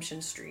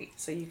Redemption Street.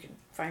 So you can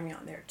find me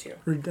on there too.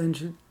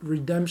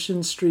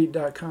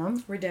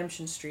 Redemptionstreet.com?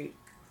 Redemption Street.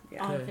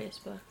 Yeah. On Okay.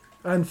 Facebook.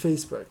 On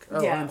Facebook.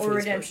 Oh, yeah, on or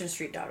Facebook.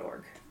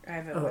 redemptionstreet.org. I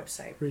have a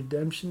website.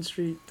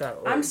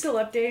 Redemptionstreet.org. I'm still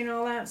updating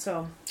all that,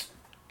 so.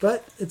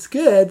 But it's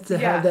good to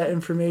have Yeah. that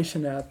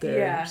information out there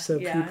Yeah, so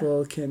yeah.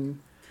 people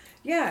can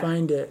Yeah.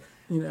 find it,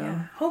 you know.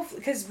 Yeah. Hopefully,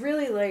 because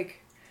really,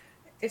 like,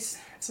 it's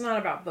not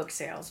about book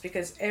sales,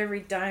 because every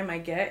dime I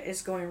get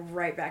is going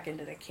right back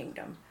into the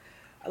kingdom.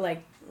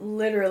 Like,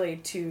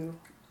 literally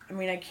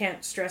I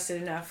can't stress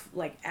it enough,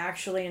 like,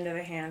 actually into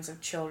the hands of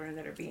children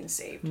that are being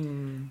saved.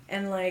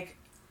 And, like,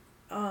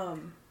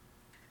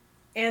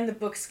 and the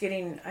book's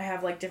I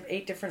have, like,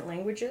 8 different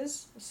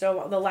languages.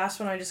 So the last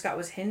one I just got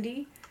was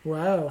Hindi.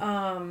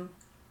 Wow.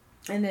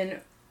 And then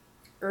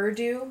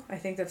Urdu, I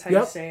think that's how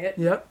you say it.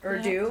 Yep.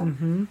 Urdu.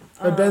 Mm-hmm.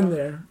 I've been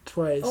there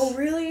twice. Oh,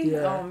 really?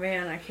 Yeah. Oh,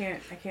 man, I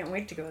can't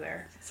wait to go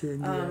there. It's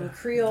India.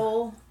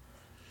 Creole,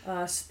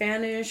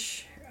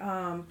 Spanish,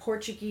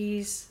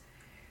 Portuguese,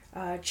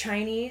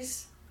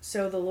 Chinese.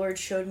 So the Lord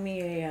showed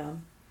me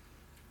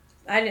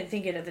I didn't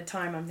think it at the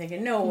time. I'm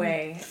thinking, no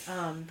way.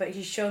 But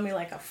he showed me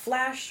like a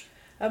flash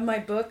of my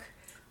book,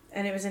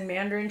 and it was in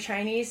Mandarin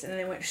Chinese, and then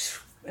it went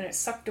and it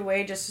sucked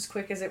away just as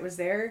quick as it was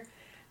there.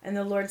 And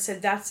the Lord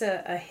said, that's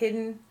a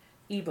hidden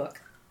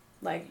ebook.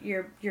 Like,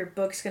 your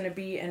book's going to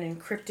be an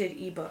encrypted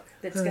ebook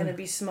that's going to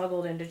be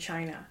smuggled into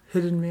China.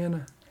 Hidden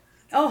manna.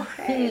 Oh,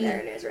 hey, there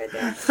it is right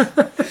there.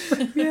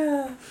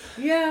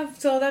 Yeah,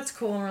 so that's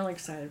cool. I'm really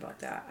excited about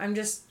that.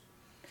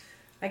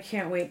 I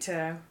can't wait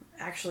to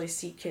actually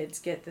see kids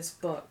get this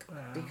book. Wow.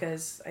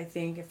 Because I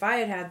think if I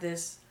had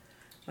this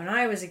when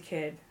I was a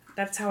kid,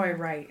 that's how I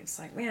write. It's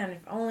like, man, if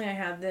only I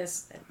had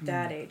this at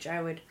that age,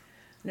 I would,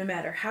 no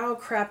matter how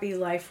crappy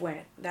life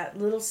went, that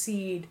little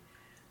seed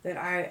that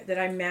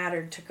I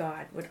mattered to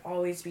God would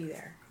always be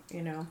there,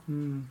 you know?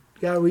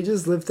 Yeah, we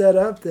just lift that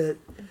up, that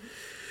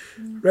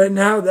right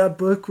now that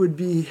book would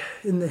be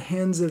in the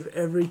hands of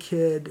every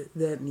kid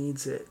that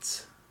needs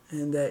it,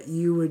 and that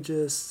you would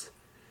just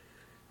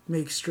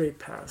make straight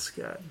paths,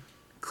 God.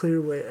 Clear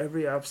away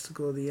every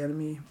obstacle of the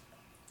enemy.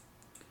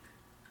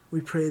 We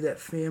pray that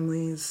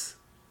families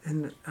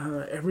in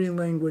every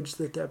language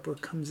that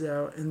book comes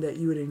out, and that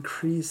you would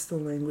increase the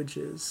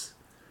languages,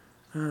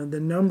 the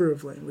number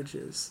of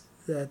languages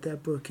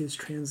that book is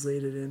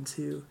translated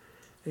into.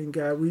 And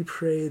God, we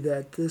pray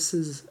that this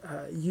is,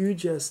 you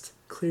just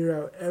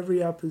clear out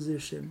every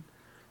opposition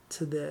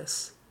to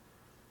this.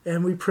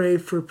 And we pray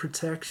for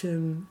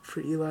protection for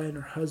Eli and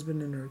her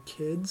husband and her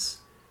kids,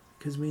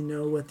 because we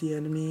know what the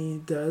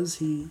enemy does.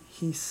 He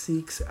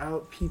seeks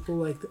out people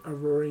like a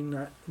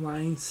roaring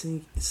lion,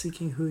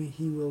 seeking who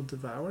he will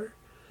devour.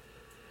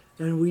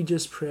 And we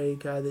just pray,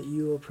 God, that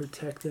you will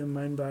protect them,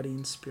 mind, body,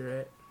 and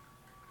spirit,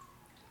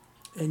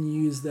 and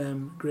use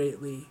them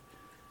greatly.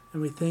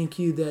 And we thank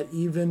you that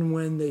even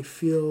when they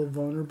feel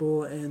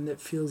vulnerable and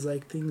it feels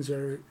like things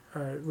are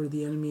where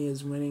the enemy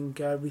is winning,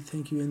 God, we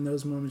thank you in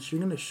those moments. You're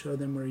going to show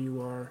them where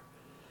you are,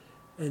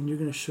 and you're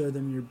going to show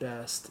them your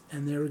best,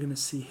 and they're going to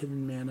see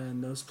hidden manna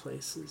in those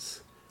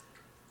places.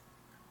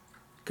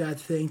 God,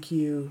 thank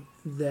you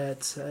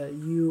that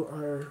you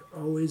are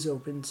always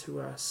open to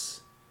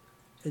us,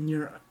 and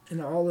you're in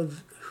all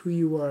of who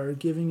you are,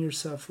 giving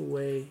yourself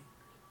away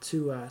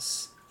to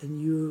us. And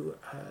you,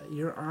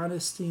 your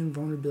honesty and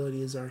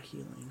vulnerability is our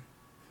healing.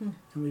 And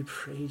we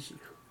praise you.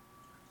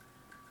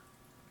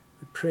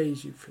 We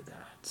praise you for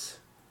that.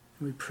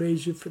 And we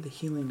praise you for the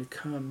healing to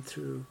come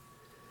through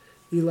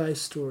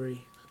Eli's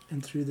story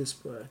and through this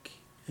book,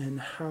 and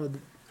how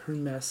her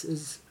mess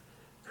is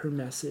her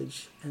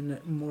message,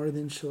 and more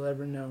than she'll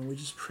ever know. We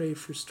just pray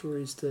for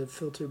stories to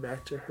filter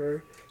back to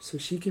her so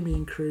she can be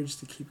encouraged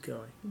to keep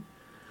going.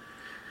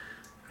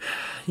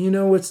 You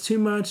know what's too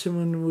much, and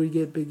when we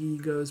get big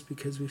egos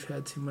because we've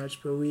had too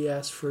much, but we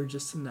ask for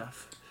just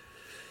enough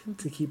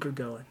to keep her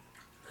going.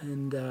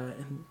 And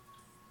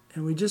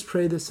we just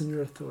pray this in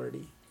your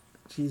authority,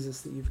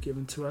 Jesus, that you've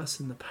given to us,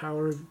 and the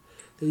power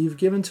that you've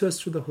given to us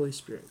through the Holy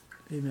Spirit.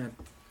 Amen.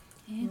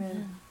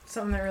 Amen.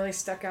 Something that really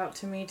stuck out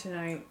to me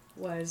tonight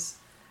was,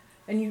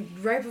 and you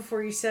right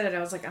before you said it,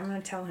 I was like, I'm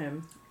going to tell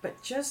him,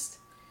 but just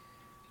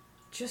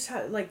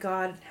how, like,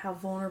 God, how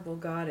vulnerable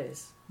God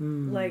is.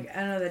 Like,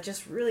 I don't know, that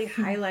just really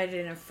highlighted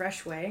in a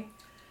fresh way.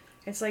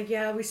 It's like,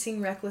 yeah, we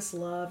sing Reckless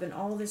Love and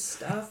all this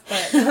stuff,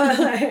 but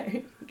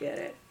we get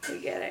it.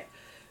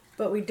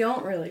 But we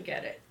don't really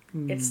get it.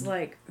 It's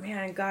like,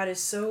 man, God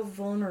is so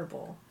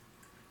vulnerable,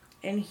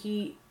 and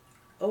he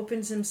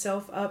opens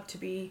himself up to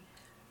be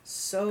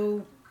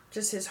so,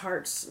 just his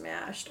heart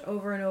smashed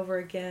over and over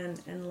again,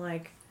 and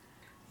like,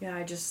 Yeah,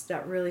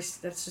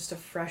 that's just a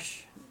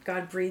fresh,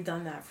 God breathed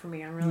on that for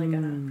me. I'm really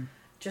gonna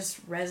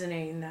just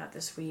resonate in that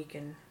this week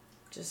and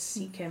just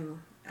seek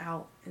him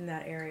out in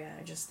that area.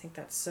 I just think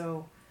that's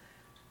so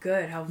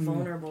good, how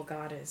vulnerable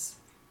God is.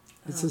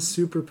 It's a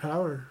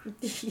superpower.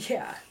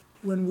 Yeah.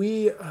 When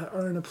we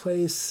are in a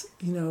place,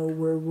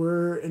 where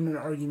we're in an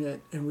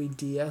argument and we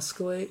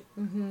de-escalate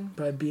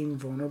by being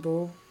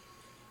vulnerable,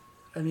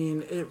 I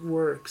mean, it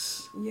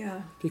works.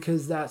 Yeah.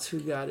 Because that's who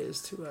God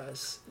is to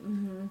us.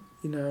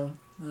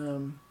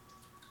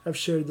 I've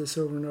shared this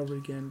over and over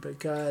again, but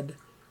God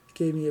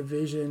gave me a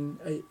vision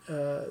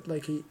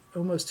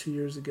almost 2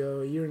 years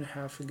ago, a year and a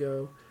half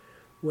ago,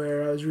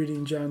 where I was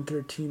reading John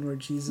 13, where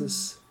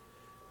Jesus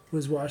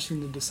was washing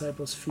the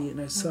disciples' feet,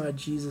 and I saw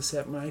Jesus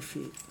at my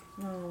feet.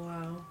 Oh,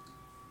 wow.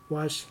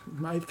 Wash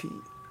my feet.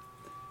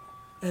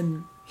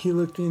 And he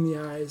looked me in the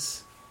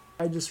eyes.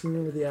 I just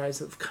remember the eyes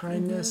of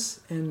kindness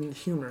and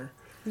humor.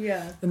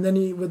 Yeah. And then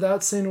he,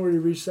 without saying a word, he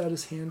reached out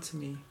his hand to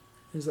me.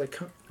 He was like,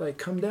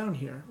 come down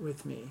here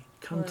with me.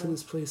 Come to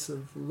this place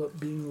of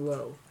being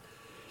low.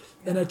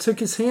 Yeah. And I took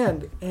his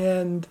hand,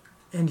 and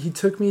he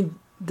took me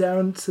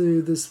down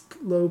to this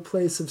low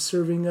place of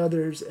serving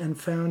others, and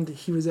found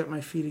he was at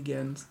my feet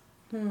again,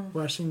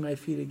 washing my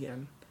feet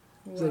again.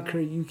 Wow. He's like,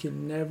 Kurt, you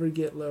can never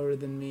get lower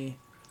than me.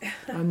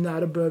 I'm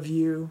not above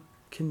you,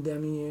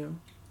 condemning you.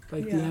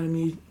 Like the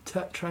enemy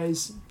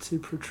tries to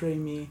portray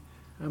me,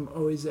 I'm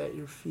always at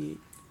your feet.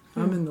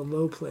 I'm in the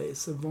low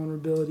place of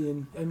vulnerability.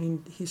 And I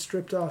mean, he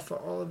stripped off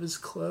all of his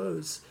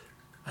clothes,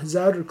 his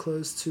outer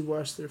clothes, to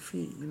wash their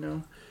feet,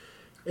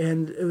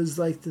 And it was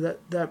like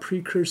that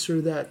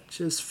precursor, that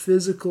just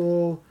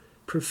physical,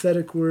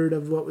 prophetic word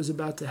of what was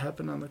about to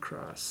happen on the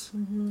cross,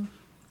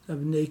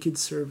 of naked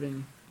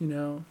serving,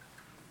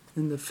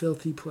 in the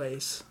filthy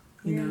place,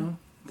 you know,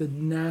 the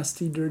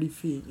nasty, dirty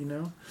feet,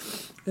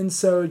 And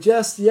so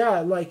just,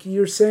 like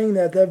you're saying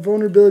that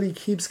vulnerability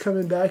keeps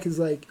coming back, is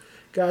like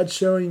God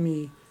showing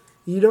me,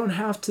 you don't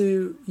have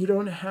to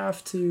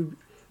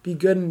be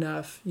good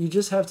enough. You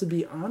just have to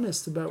be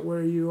honest about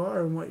where you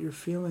are and what you're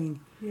feeling.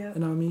 Yeah.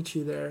 And I'll meet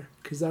you there,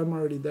 because I'm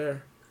already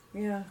there.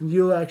 Yeah. And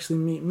you'll actually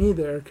meet me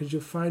there, because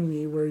you'll find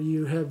me where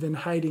you have been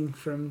hiding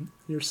from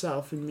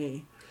yourself and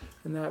me.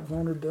 And that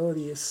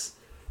vulnerability is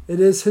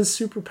his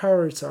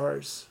superpower, it's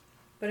ours.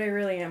 But I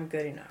really am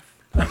good enough.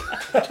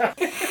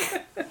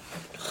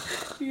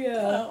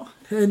 Yeah.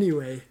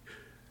 Anyway,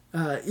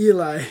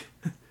 Eli,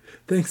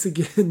 thanks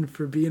again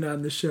for being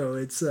on the show.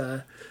 It's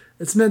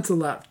meant a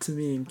lot to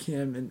me and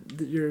Kim,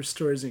 and your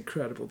story is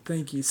incredible.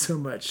 Thank you so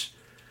much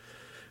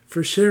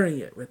for sharing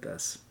it with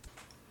us.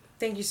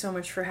 Thank you so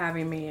much for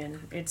having me,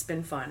 and it's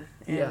been fun.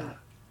 And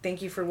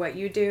thank you for what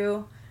you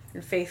do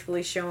and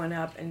faithfully showing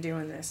up and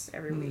doing this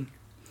every week.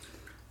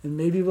 And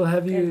maybe we'll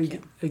have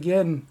you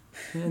again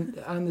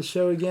on the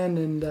show again,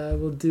 and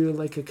we'll do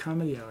like a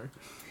comedy hour.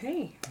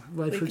 Hey.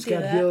 Life for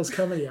Scott Heels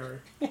comedy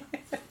hour.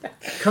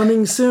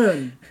 Coming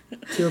soon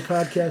to a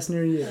podcast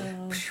near you.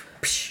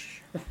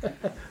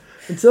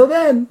 Until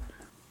then,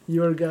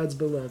 you are God's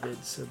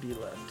beloved, so be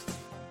loved.